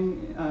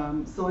changing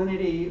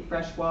salinity,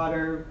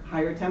 freshwater,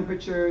 higher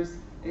temperatures,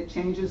 it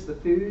changes the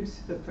food,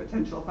 the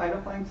potential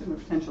phytoplankton, the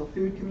potential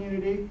food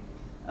community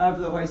of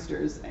the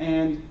oysters.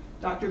 And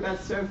Dr.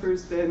 Beth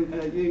Stouffer's been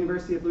at the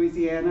University of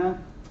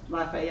Louisiana,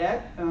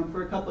 Lafayette,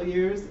 for a couple of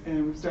years,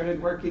 and we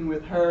started working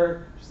with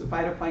her, she's a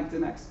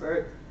phytoplankton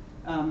expert,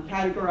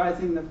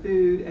 categorizing the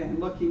food and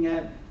looking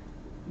at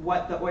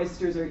what the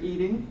oysters are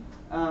eating.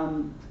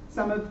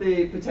 Some of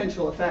the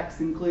potential effects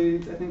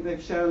include, I think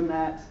they've shown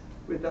that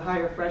with the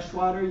higher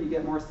freshwater, you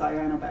get more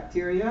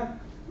cyanobacteria.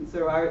 And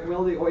so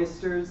will the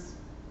oysters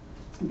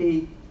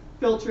be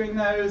filtering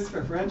those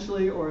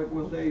preferentially, or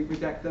will they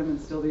reject them and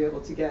still be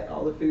able to get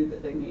all the food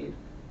that they need?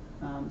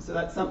 So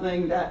that's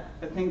something that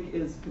I think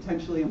is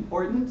potentially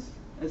important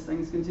as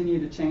things continue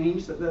to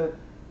change,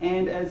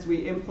 and as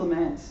we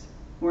implement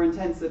more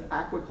intensive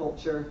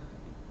aquaculture,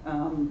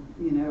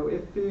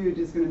 if food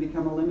is going to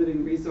become a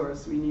limiting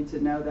resource, we need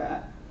to know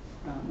that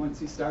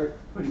once you start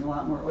putting a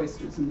lot more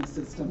oysters in the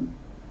system.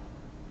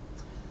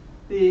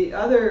 The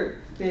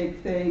other big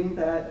thing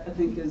that I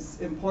think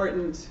is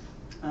important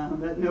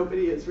that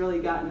nobody has really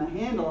gotten a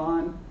handle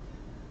on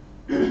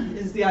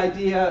is the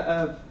idea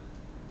of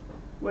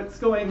what's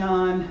going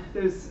on.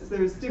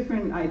 There's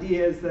different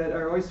ideas that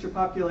our oyster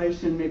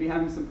population may be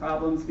having some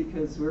problems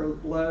because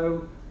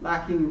we're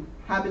lacking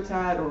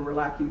habitat, or we're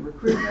lacking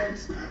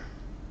recruitment.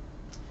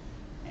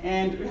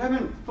 And we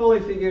haven't fully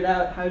figured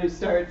out how to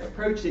start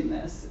approaching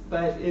this,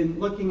 but in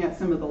looking at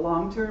some of the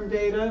long-term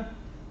data,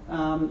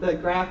 the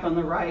graph on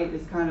the right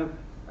is kind of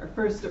our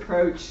first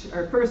approach,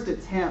 our first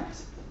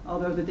attempt,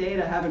 although the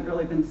data haven't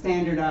really been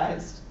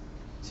standardized,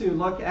 to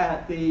look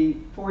at the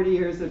 40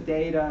 years of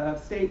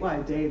data,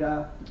 statewide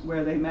data,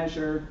 where they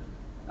measure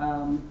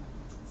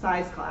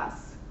size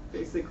class.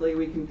 Basically,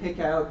 we can pick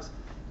out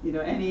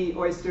any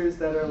oysters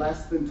that are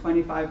less than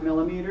 25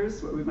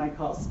 millimeters, what we might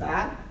call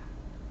spat,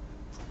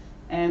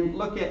 and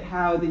look at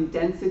how the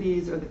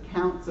densities or the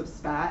counts of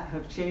spat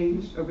have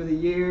changed over the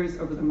years,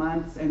 over the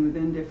months, and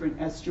within different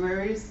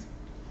estuaries.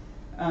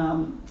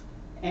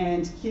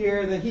 And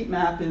here the heat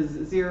map is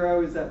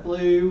 0 is that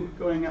blue,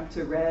 going up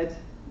to red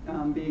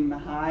being the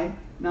high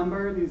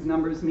number. These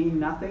numbers mean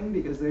nothing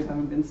because they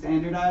haven't been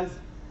standardized,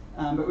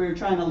 but we were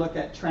trying to look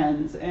at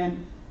trends.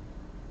 And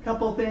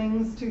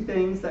two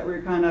things that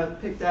we're kind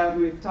of picked out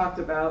and we've talked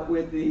about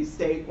with the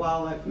state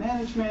wildlife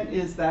management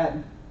is that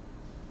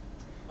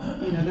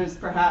there's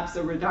perhaps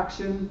a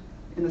reduction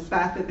in the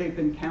spat that they've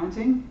been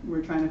counting.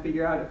 We're trying to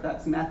figure out if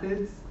that's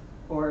methods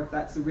or if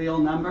that's a real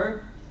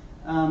number.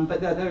 But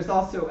that there's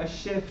also a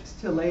shift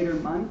to later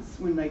months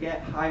when they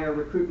get higher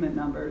recruitment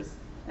numbers.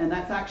 And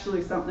that's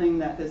actually something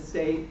that the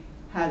state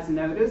has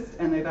noticed,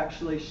 and they've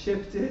actually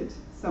shifted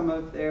some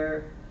of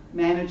their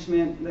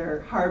management,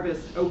 their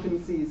harvest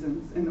open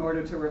seasons in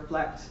order to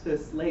reflect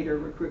this later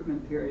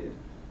recruitment period.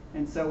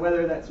 And so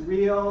whether that's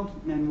real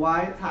and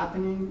why it's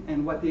happening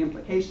and what the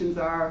implications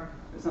are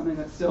is something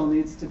that still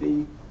needs to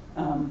be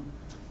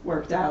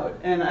worked out.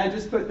 And I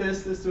just put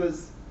this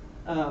was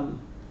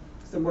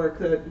some work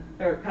that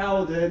Eric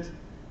Powell did,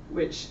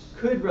 which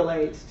could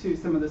relate to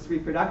some of this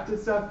reproductive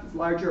stuff.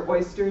 Larger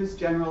oysters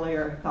generally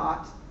are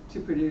thought to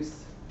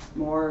produce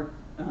more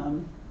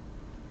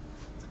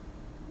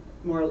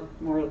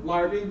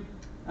larvae.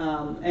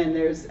 And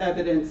there's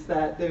evidence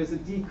that there's a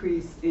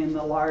decrease in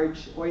the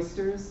large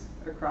oysters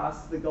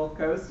across the Gulf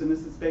Coast, and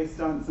this is based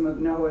on some of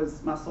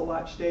NOAA's Mussel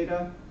Watch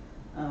data.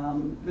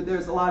 But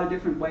there's a lot of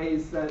different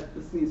ways that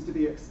this needs to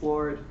be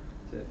explored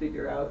to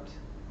figure out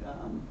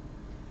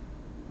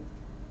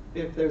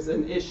if there's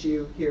an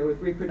issue here with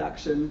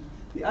reproduction.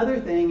 The other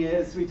thing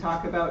is we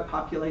talk about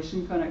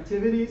population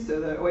connectivity, so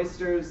the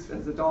oysters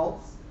as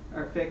adults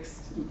are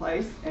fixed in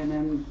place, and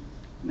then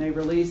they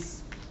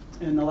release,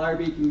 and the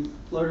larvae can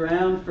float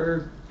around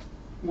for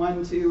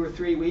 1, 2, or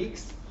 3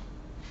 weeks.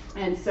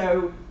 And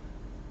so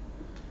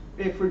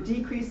if we're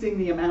decreasing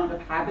the amount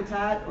of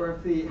habitat, or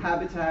if the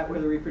habitat where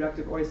the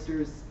reproductive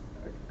oysters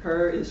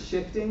occur is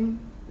shifting,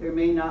 there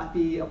may not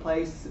be a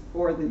place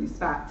for the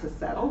spat to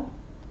settle.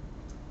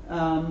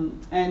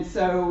 And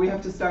so we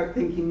have to start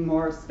thinking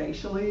more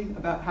spatially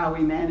about how we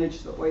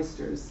manage the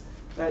oysters.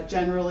 That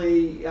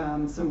generally,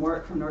 some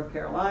work from North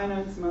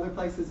Carolina and some other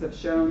places have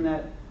shown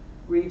that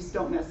reefs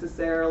don't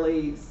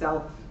necessarily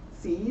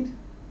self-seed,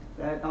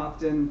 that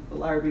often the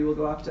larvae will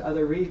go off to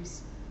other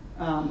reefs.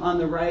 On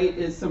the right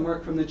is some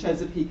work from the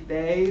Chesapeake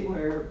Bay,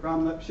 where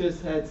Bram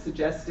Lipschitz had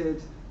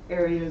suggested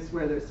areas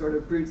where there's sort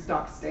of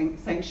broodstock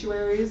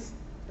sanctuaries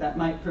that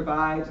might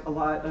provide a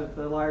lot of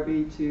the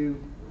larvae to,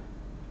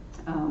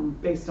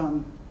 based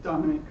on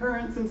dominant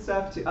currents and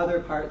stuff, to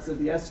other parts of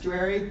the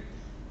estuary.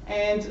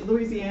 And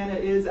Louisiana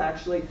is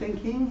actually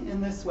thinking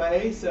in this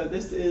way. So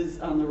this is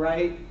on the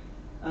right,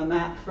 a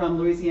map from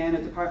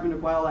Louisiana Department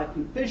of Wildlife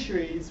and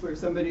Fisheries, where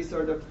somebody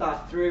sort of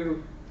thought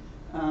through.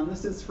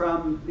 This is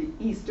from the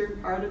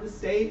eastern part of the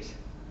state.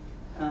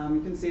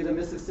 You can see the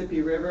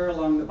Mississippi River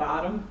along the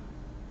bottom.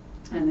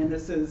 And then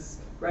this is,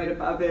 right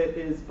above it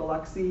is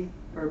Biloxi,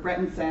 or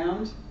Breton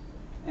Sound.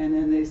 And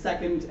then the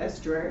second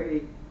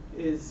estuary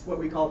is what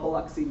we call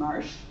Biloxi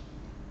Marsh.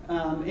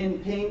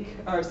 In pink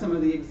are some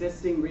of the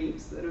existing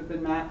reefs that have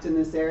been mapped in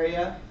this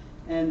area.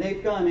 And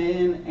they've gone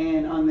in,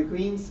 and on the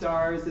green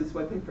stars is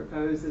what they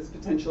propose as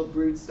potential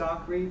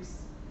broodstock reefs.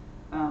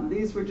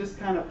 These were just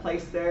kind of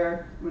placed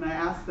there when I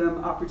asked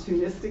them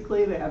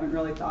opportunistically. They haven't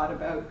really thought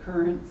about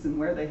currents and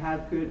where they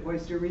have good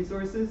oyster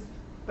resources,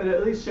 but it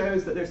at least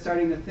shows that they're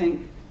starting to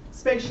think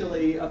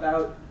spatially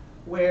about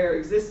where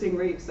existing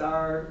reefs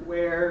are,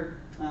 where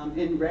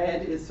in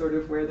red is sort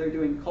of where they're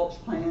doing culch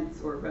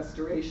plants or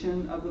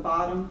restoration of the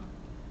bottom.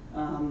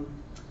 And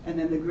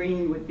then the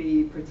green would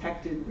be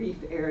protected reef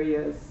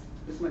areas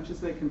as much as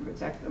they can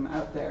protect them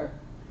out there.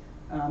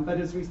 But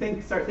as we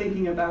start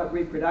thinking about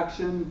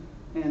reproduction,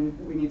 and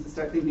we need to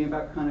start thinking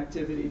about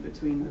connectivity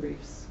between the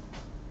reefs.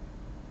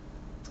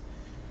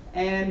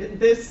 And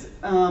this,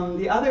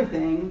 the other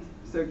thing,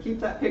 so keep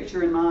that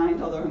picture in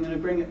mind, although I'm going to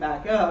bring it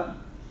back up.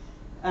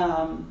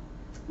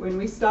 When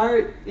we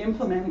start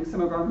implementing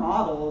some of our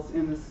models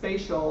in the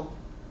spatial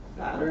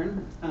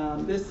pattern,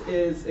 this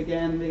is,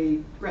 again, the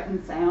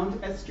Breton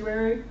Sound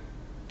estuary.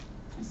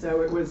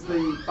 So it was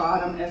the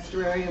bottom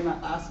estuary in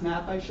that last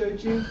map I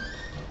showed you.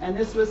 And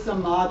this was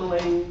some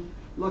modeling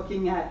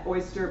looking at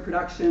oyster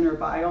production or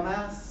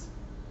biomass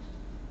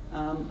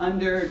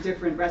under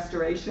different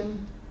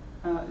restoration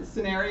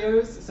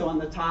scenarios. So on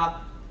the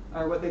top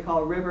are what they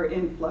call river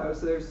inflow.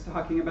 So they're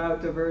talking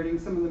about diverting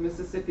some of the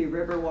Mississippi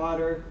River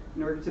water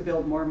in order to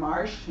build more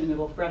marsh, and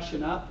it'll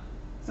freshen up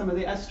some of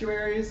the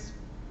estuaries.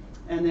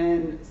 And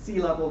then sea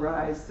level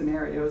rise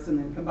scenarios, and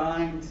then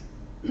combined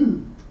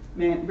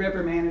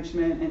river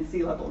management and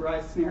sea level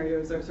rise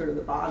scenarios are sort of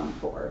the bottom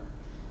 4.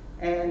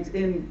 And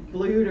in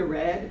blue to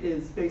red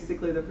is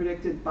basically the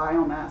predicted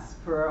biomass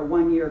for a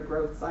 1-year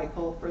growth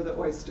cycle for the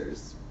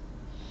oysters.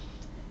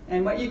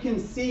 And what you can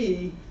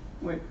see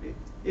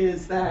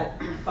is that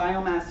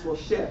biomass will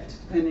shift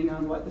depending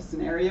on what the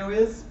scenario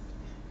is.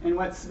 And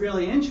what's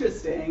really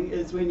interesting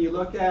is when you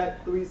look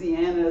at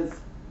Louisiana's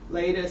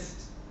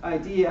latest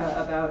idea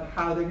about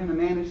how they're going to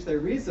manage their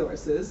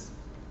resources,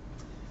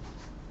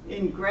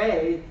 in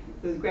gray,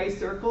 the gray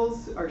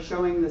circles are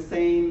showing the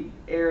same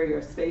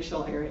area,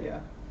 spatial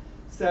area.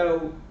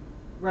 So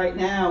right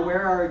now,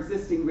 where our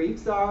existing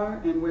reefs are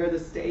and where the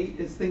state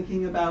is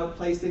thinking about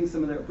placing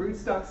some of their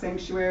broodstock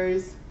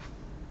sanctuaries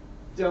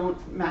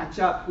don't match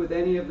up with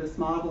any of this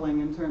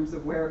modeling in terms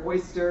of where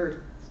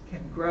oyster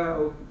can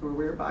grow or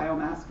where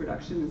biomass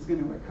production is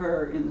going to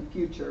occur in the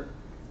future.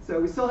 So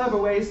we still have a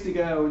ways to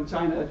go in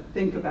trying to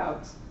think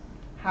about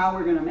how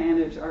we're going to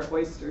manage our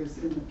oysters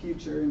in the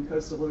future in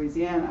coastal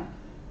Louisiana.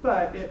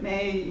 But it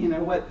may,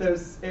 what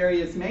those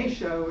areas may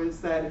show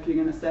is that if you're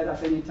going to set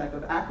up any type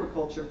of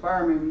aquaculture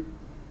farming,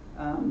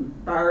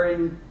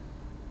 barring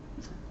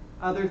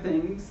other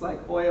things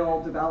like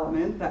oil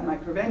development that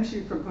might prevent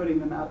you from putting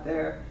them out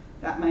there,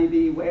 that may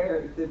be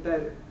where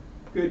the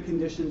good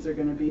conditions are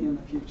going to be in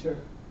the future.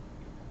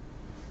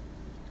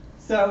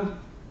 So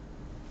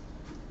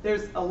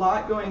there's a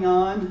lot going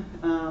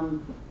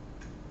on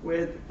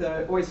with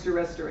the oyster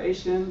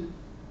restoration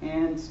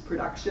and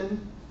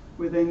production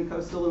within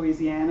coastal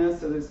Louisiana.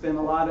 So there's been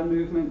a lot of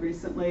movement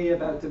recently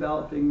about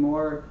developing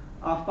more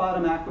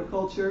off-bottom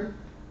aquaculture,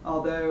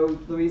 although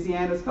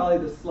Louisiana is probably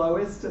the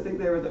slowest. I think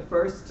they were the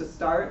first to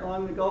start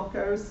along the Gulf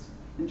Coast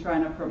in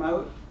trying to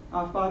promote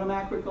off-bottom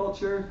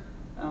aquaculture.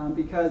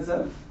 because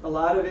of a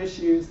lot of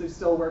issues. They're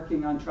still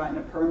working on trying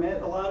to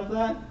permit a lot of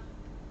that.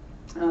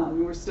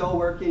 We're still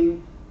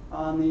working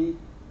on the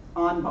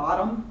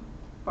on-bottom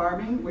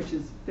farming, which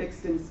is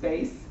fixed in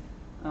space,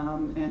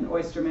 and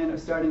oystermen are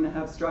starting to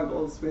have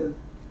struggles with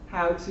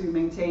how to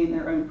maintain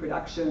their own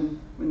production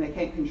when they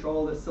can't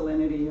control the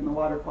salinity and the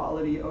water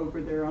quality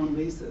over their own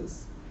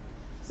leases.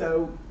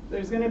 So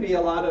there's going to be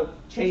a lot of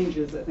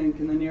changes, I think,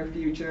 in the near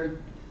future.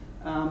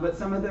 But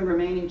some of the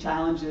remaining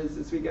challenges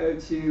as we go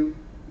to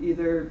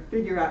either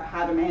figure out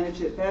how to manage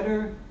it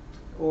better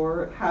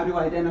or how to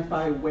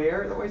identify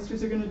where the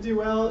oysters are going to do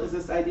well is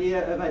this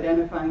idea of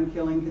identifying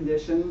killing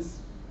conditions.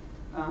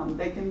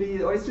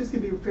 The oysters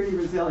can be pretty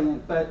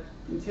resilient, but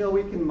until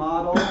we can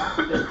model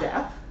the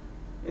death,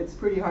 it's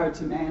pretty hard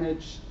to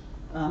manage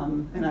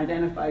and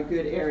identify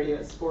good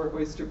areas for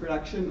oyster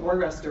production or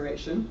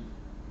restoration.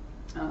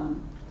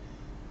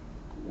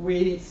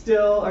 We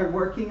still are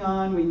working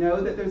on, we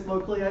know that there's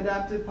locally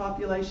adapted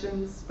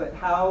populations, but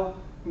how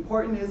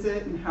important is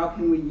it and how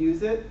can we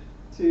use it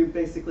to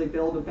basically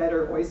build a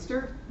better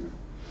oyster?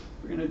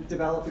 We're going to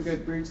develop a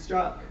good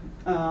broodstock.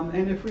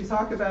 And if we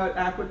talk about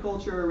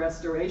aquaculture or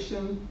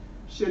restoration,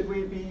 should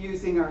we be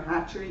using our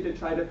hatchery to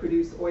try to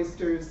produce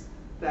oysters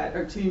that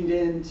are tuned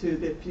in to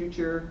the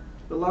future,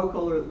 the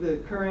local or the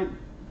current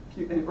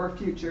or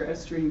future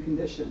estuarine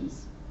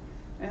conditions?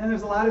 And then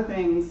there's a lot of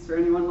things for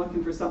anyone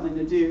looking for something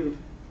to do.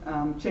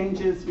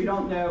 Changes, we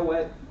don't know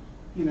what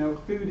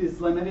food is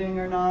limiting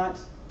or not,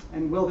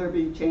 and will there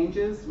be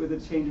changes with the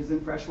changes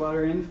in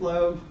freshwater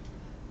inflow?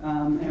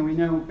 And we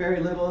know very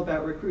little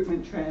about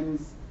recruitment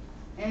trends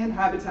and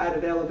habitat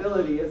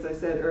availability. As I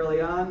said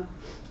early on,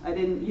 I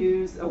didn't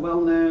use a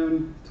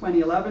well-known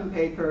 2011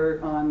 paper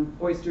on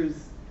oysters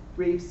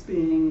reefs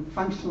being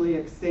functionally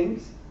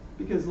extinct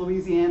because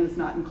Louisiana is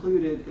not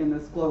included in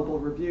this global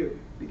review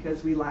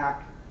because we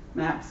lack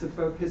maps of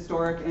both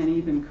historic and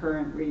even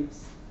current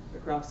reefs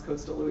across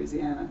coastal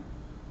Louisiana.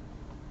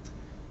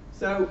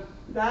 So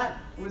that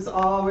was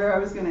all where I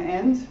was going to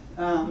end.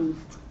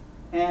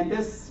 And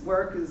this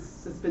work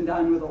has been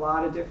done with a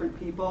lot of different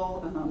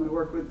people. We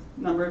work with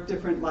a number of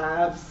different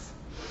labs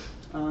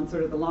on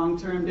sort of the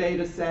long-term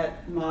data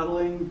set,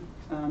 modeling,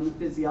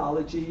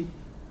 physiology,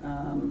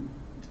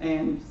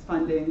 and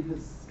funding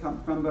has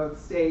come from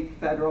both state,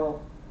 federal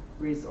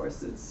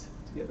resources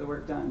to get the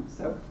work done.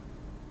 So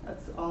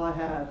that's all I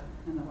had,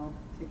 and I'll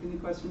take any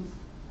questions.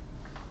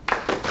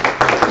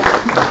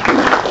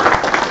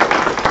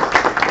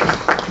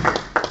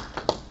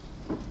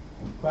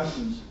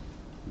 Questions?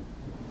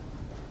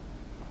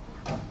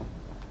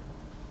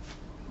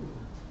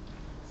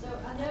 So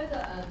I know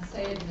the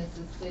state of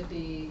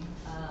Mississippi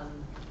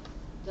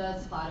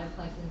does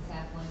phytoplankton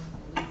sampling,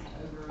 at least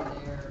over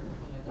their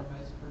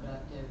most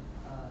productive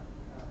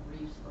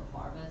reefs for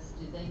harvest.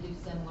 Did they do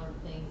similar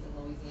things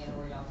in Louisiana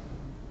where y'all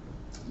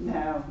can?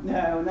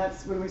 No, and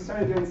that's when we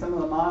started doing some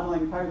of the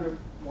modeling. Part of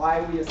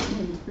why we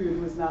assumed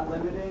food was not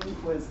limiting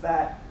was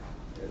that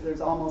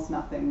there's almost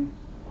nothing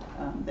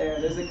there.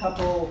 There's a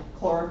couple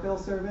chlorophyll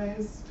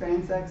surveys,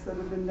 transects that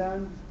have been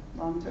done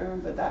long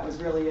term, but that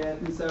was really it.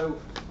 And so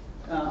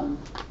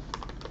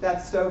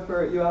that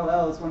Stouffer at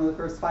ULL is one of the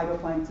first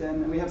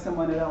phytoplankton, and we have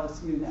someone at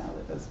LSU now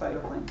that does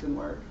phytoplankton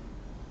work.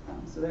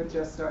 So they're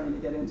just starting to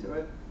get into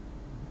it.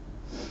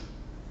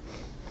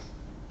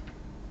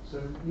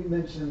 So you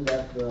mentioned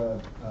that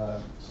the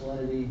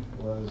salinity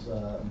was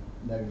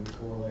negatively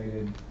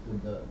correlated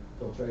with the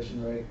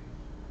filtration rate.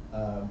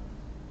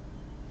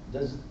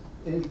 Does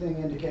anything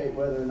indicate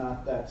whether or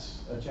not that's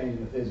a change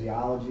in the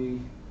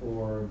physiology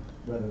or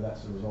whether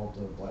that's a result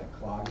of like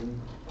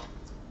clogging?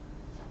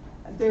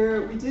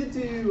 We did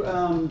do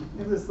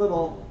this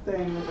little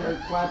thing with our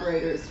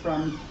collaborators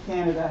from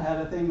Canada had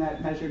a thing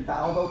that measured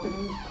valve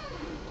openings.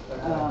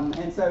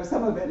 Okay. And so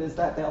some of it is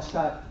that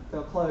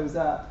they'll close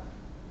up.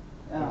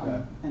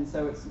 Okay. And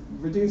so it's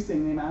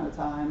reducing the amount of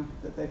time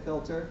that they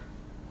filter.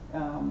 I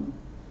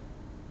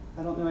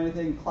don't know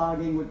anything.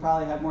 Clogging would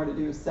probably have more to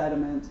do with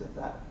sediment. If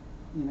that,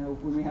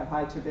 when we have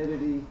high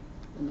turbidity,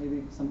 then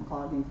maybe some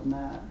clogging from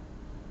that.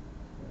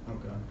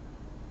 Okay.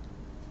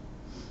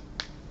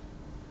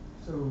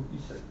 So you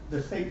said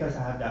the state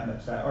doesn't have that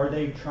much data. Are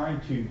they trying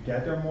to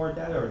gather more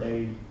data? Are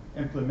they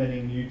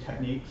implementing new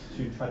techniques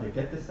to try to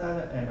get this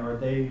data? And are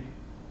they,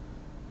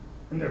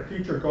 in their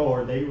future goal,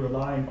 are they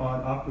relying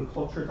on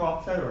aquaculture to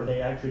offset, or are they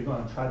actually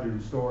going to try to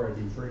restore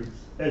these reefs?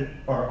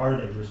 Or are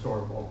they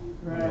restorable?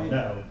 Right. We don't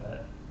know,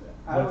 but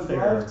I would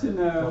love to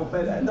know,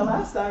 but the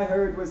last I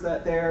heard was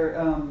that they're,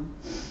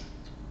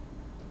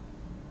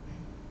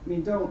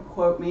 don't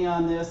quote me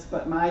on this,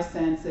 but my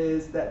sense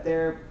is that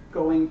they're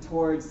going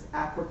towards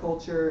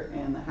aquaculture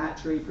and the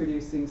hatchery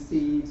producing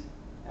seed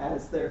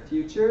as their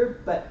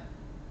future. But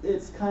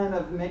it's kind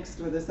of mixed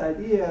with this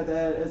idea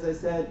that, as I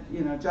said,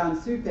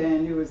 John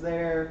Supin, who was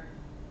there,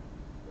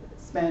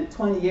 spent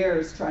 20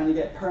 years trying to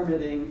get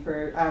permitting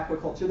for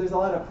aquaculture. There's a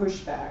lot of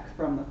pushback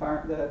from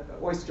the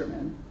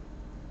oystermen.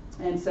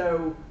 And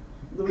so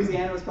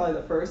Louisiana was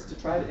probably the first to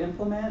try to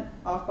implement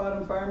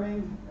off-bottom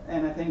farming,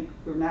 and I think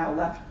we've now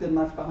been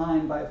left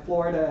behind by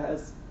Florida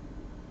has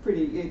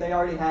they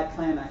already had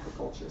clam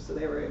aquaculture, so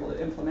they were able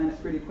to implement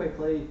it pretty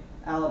quickly.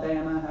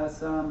 Alabama has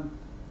some,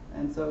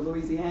 and so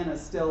Louisiana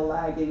is still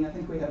lagging. I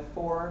think we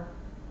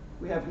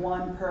have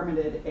one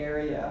permitted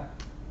area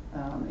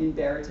in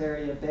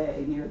Barataria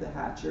Bay near the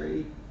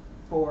hatchery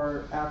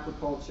for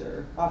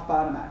aquaculture,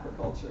 off-bottom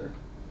aquaculture.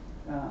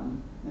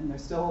 And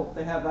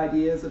they have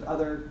ideas of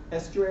other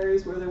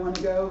estuaries where they want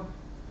to go,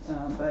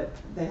 but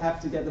they have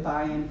to get the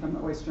buy-in from the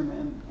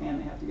oystermen and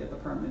they have to get the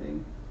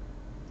permitting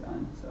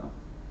done, so.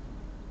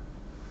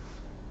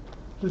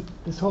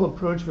 This whole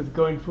approach with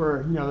going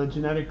for, the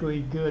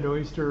genetically good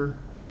oyster,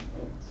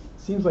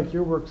 seems like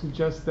your work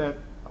suggests that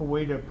a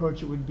way to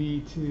approach it would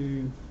be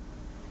to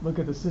look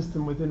at the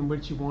system within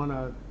which you want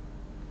to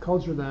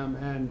culture them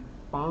and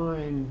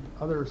find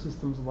other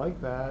systems like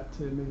that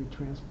to maybe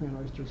transplant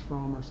oysters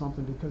from or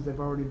something, because they've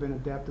already been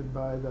adapted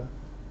by the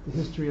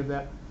history of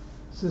that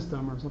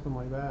system or something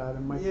like that. I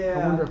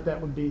wonder if that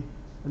would be,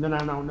 and then I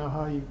don't know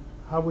I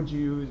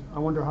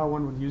wonder how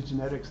one would use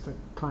genetics to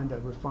kind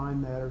of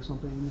refine that or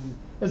something, and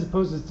as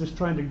opposed to just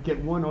trying to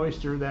get one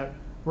oyster that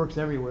works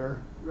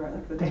everywhere. Right,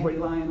 like the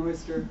dandelion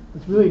oyster.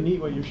 It's really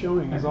neat what you're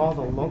showing is all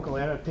the local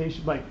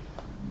adaptation. Like,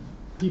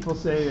 people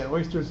say that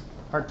oysters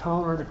are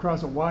tolerant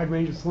across a wide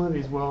range of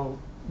salinities. Well,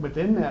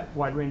 within that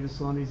wide range of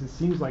salinities, it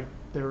seems like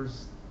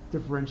there's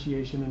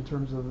differentiation in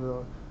terms of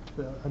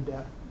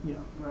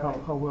Right.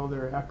 how well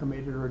they're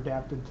acclimated or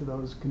adapted to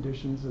those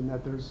conditions, and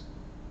that there's,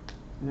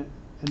 and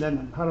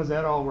then how does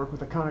that all work with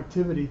the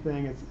connectivity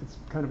thing? It's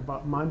kind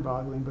of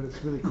mind-boggling, but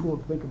it's really cool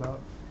to think about.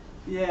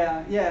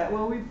 Yeah.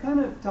 Well, we've kind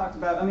of talked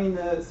about. I mean,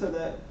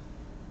 the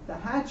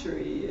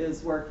hatchery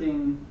is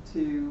working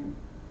to,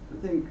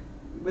 I think,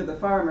 with the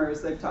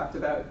farmers. They've talked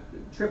about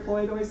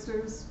triploid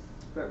oysters,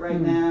 but right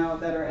now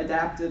that are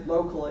adapted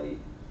locally.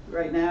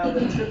 Right now,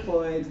 the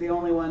triploids, the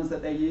only ones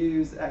that they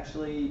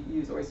actually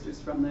use oysters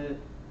from the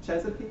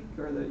Chesapeake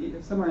or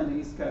somewhere on the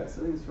East Coast.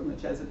 I think it's from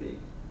the Chesapeake.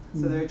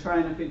 So they're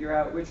trying to figure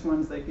out which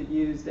ones they could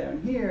use down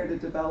here to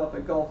develop a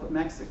Gulf of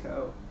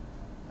Mexico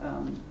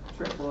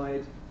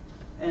triploid.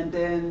 And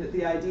then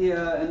the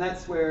idea, and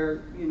that's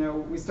where,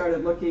 we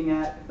started looking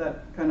at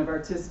that kind of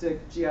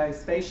artistic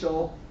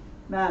GI-spatial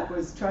map,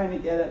 was trying to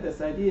get at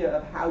this idea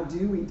of how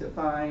do we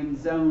define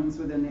zones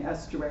within the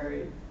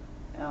estuary.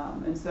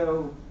 And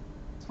so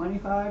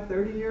 25,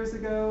 30 years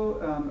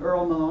ago,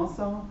 Earl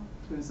Melanson,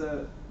 who's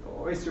an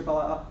oyster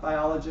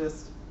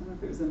biologist, I don't know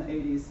if it was in the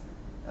 80s,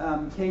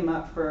 came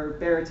up for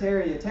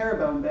Barataria,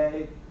 Terrebonne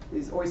Bay,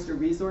 these oyster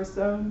resource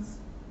zones.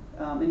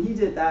 And he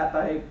did that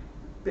by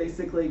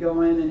basically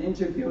going and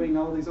interviewing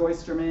all these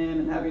oystermen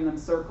and having them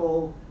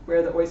circle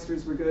where the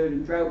oysters were good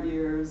in drought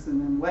years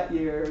and then wet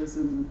years,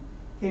 and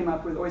came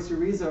up with oyster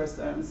resource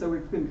zones. So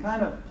we've been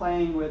kind of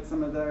playing with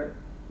some of their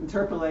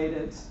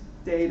interpolated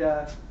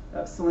data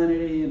of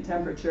salinity and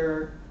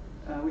temperature.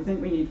 We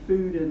think we need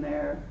food in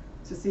there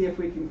to see if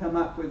we can come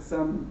up with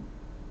some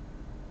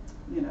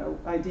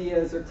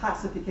ideas or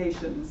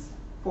classifications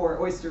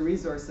for oyster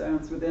resource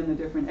zones within the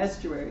different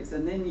estuaries,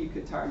 and then you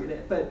could target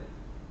it. But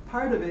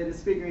part of it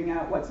is figuring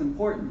out what's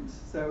important.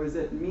 So is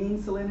it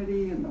mean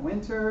salinity in the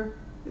winter?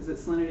 Is it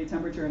salinity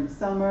temperature in the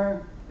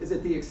summer? Is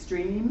it the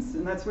extremes?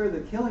 And that's where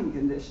the killing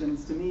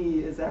conditions, to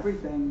me, is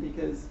everything,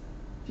 because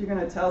if you're going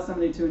to tell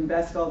somebody to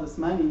invest all this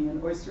money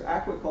in oyster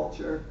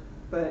aquaculture,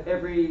 but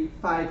every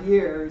 5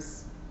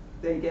 years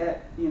they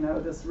get,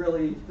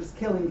 this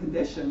killing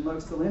condition, low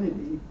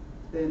salinity,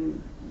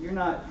 then they're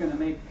not going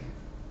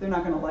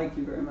to like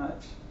you very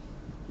much.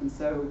 And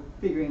so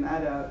figuring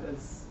that out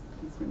is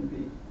going to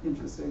be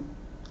interesting.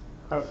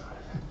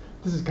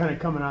 This is kind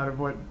of coming out of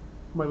what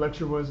my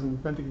lecture was in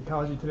benthic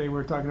ecology today. We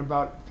were talking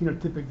about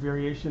phenotypic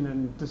variation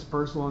and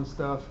dispersal and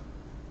stuff.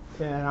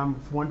 And I'm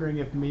wondering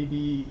if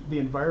maybe the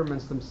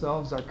environments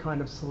themselves are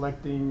kind of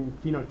selecting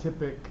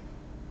phenotypic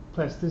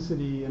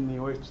plasticity in the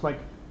oysters. Like,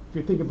 if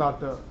you think about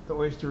the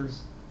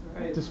oysters'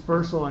 Right.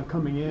 dispersal and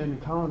coming in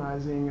and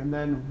colonizing, and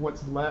then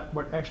what's left,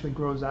 what actually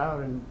grows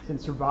out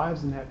and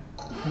survives in that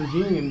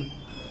regime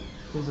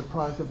is a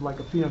product of like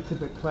a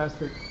phenotypic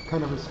plastic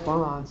kind of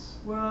response.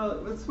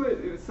 Well, that's what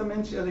some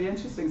of the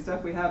interesting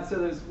stuff we have. So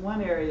there's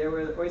one area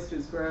where the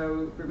oysters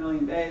grow,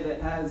 Vermilion Bay,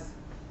 that has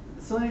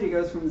salinity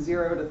goes from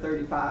 0 to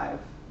 35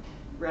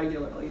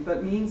 regularly,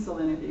 but mean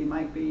salinity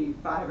might be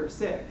 5 or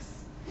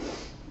 6.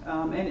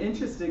 And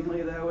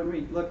interestingly, though, when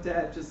we looked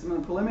at just some of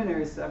the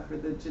preliminary stuff for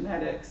the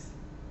genetics,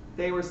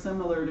 they were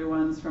similar to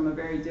ones from a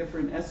very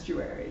different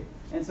estuary.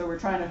 And so we're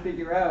trying to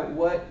figure out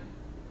we're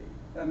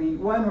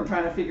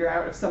trying to figure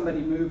out if somebody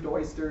moved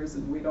oysters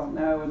and we don't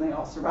know and they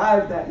all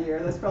survived that year.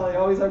 That's probably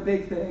always our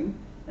big thing.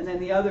 And then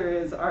the other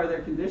is, are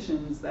there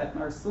conditions that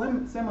are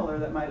similar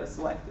that might have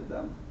selected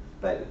them?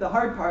 But the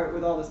hard part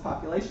with all this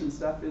population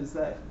stuff is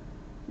that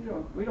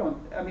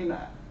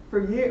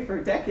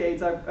for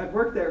decades, I've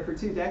worked there for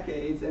 2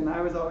 decades, and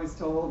I was always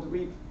told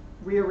we've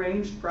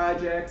rearranged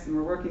projects and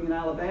we're working in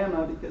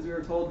Alabama because we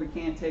were told we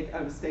can't take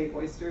out-of-state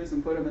oysters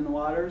and put them in the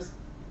waters.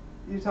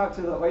 You talk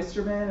to the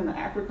oystermen and the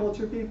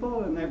aquaculture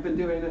people, and they've been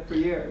doing it for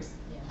years.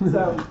 Yeah.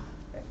 So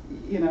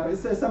you know,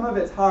 so some of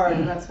it's hard,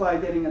 and that's why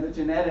getting at the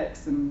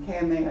genetics and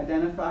can they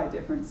identify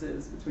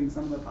differences between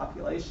some of the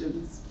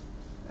populations?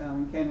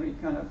 Can we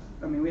kind of,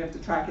 I mean, we have to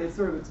track it, it's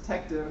sort of a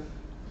detective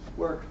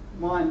work.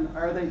 One,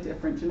 are they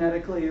different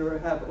genetically, or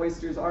have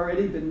oysters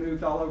already been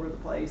moved all over the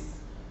place?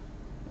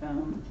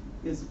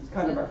 Is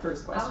kind of our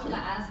first question. I was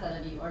gonna ask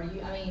that of you,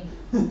 I mean,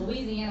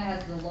 Louisiana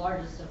has the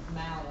largest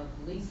amount of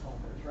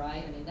leaseholders,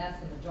 right? I mean, that's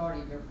the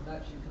majority of your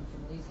production comes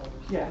from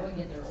leaseholders. Yeah. They go and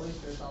get their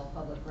oysters off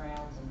public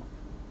grounds and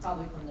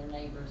probably from their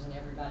neighbors and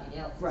everybody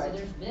else. Right. So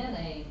there's been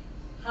a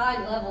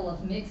high level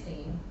of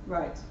mixing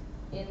Right.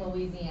 in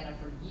Louisiana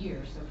for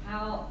years. So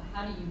how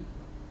do you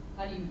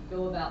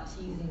go about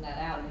teasing that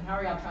out? I mean, how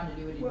are y'all trying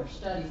to do it in your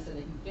study so that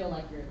you feel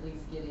like you're at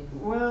least getting?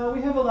 Well,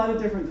 we have a lot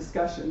of different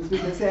discussions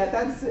because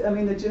that's, I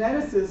mean, the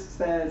geneticist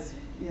says,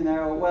 you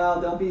know, well,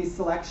 there'll be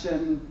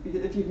selection.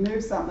 If you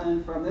move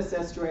something from this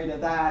estuary to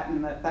that,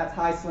 and that's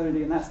high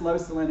salinity and that's low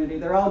salinity,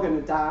 they're all going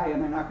to die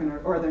and they're not going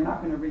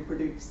to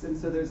reproduce. And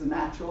so there's a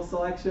natural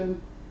selection.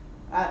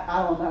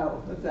 I don't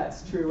know if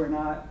that's true or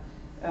not.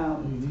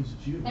 And maybe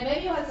you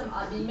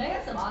may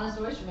have some honest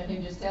oystermen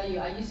who just tell you,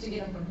 I used to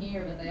get them from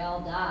here, but they all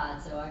died,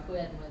 so I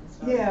quit and went and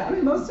started. Yeah, I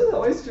mean, most of the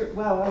oyster,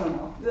 well, I don't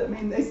know. I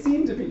mean, they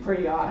seem to be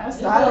pretty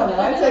honest. I don't know.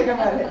 I take them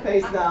at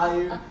face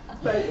value.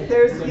 But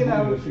there's, you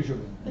know,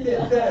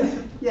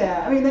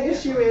 yeah, I mean, the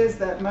issue is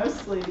that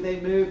mostly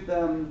they move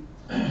them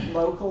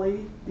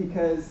locally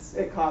because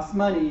it costs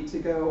money to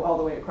go all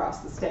the way across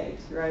the state,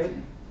 right?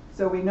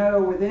 So we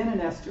know within an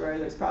estuary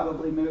there's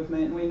probably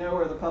movement, and we know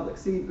where the public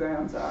seed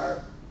grounds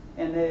are.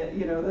 And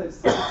the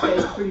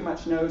state pretty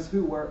much knows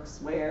who works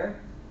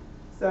where.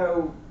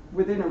 So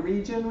within a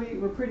region,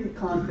 we're pretty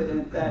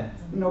confident that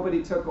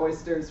nobody took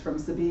oysters from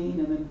Sabine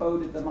and then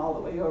boated them all the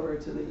way over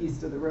to the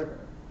east of the river.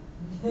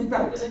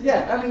 Right,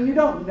 yeah, I mean, you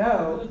don't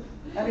know.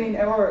 I mean,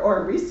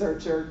 or a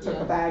researcher took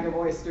a bag of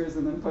oysters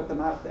and then put them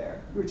out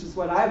there, which is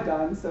what I've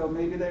done, so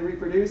maybe they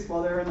reproduce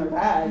while they're in their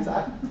bags.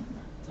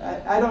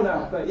 I don't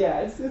know, but yeah,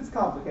 it's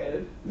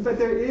complicated. But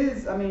there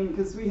is, I mean,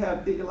 because we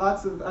have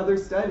lots of other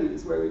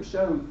studies where we've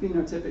shown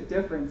phenotypic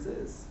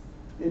differences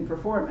in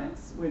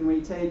performance. When we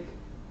take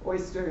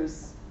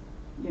oysters,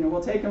 you know,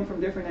 we'll take them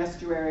from different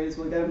estuaries,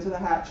 we'll get them to the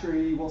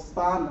hatchery, we'll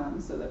spawn them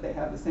so that they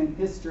have the same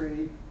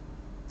history,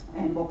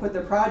 and we'll put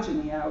their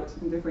progeny out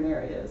in different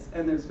areas,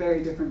 and there's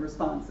very different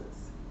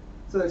responses.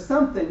 So there's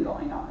something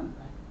going on,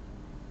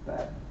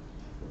 but.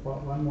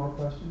 One more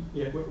question?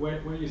 Yeah,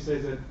 when you say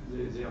that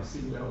they are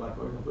similar, like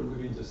for example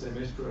within the same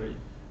estuary,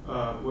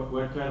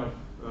 what kind of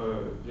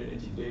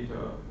genetic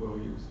data were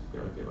used to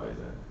characterize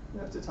that? You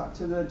have to talk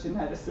to the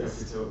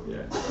geneticist. So,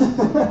 yeah.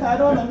 I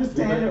don't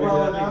understand it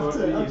well enough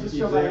to if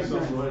show my there's some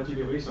ignorance.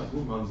 relatively recent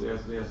movements,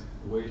 there's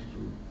ways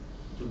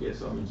to get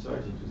some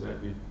insight into that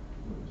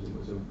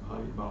with the high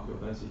marker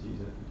densities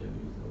that we can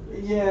use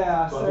nowadays.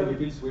 Yeah. So I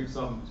think if it's with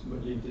some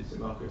limited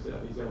markers, I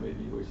think there may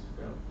be ways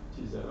to kind of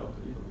tease that out a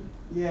little bit.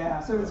 Yeah,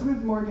 so it's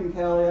with Morgan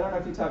Kelly. I don't know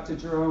if you talked to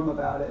Jerome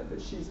about it, but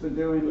she's been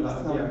doing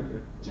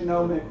some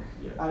genomic.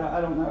 Yeah.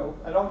 I don't know.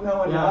 I don't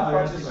know enough.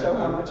 I'll just show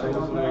how much I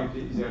don't know.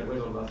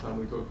 Well, last time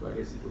we talked, I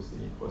guess it was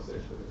still in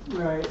process.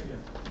 Right.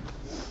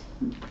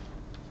 Yeah.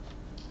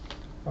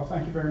 Well,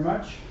 thank you very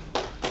much.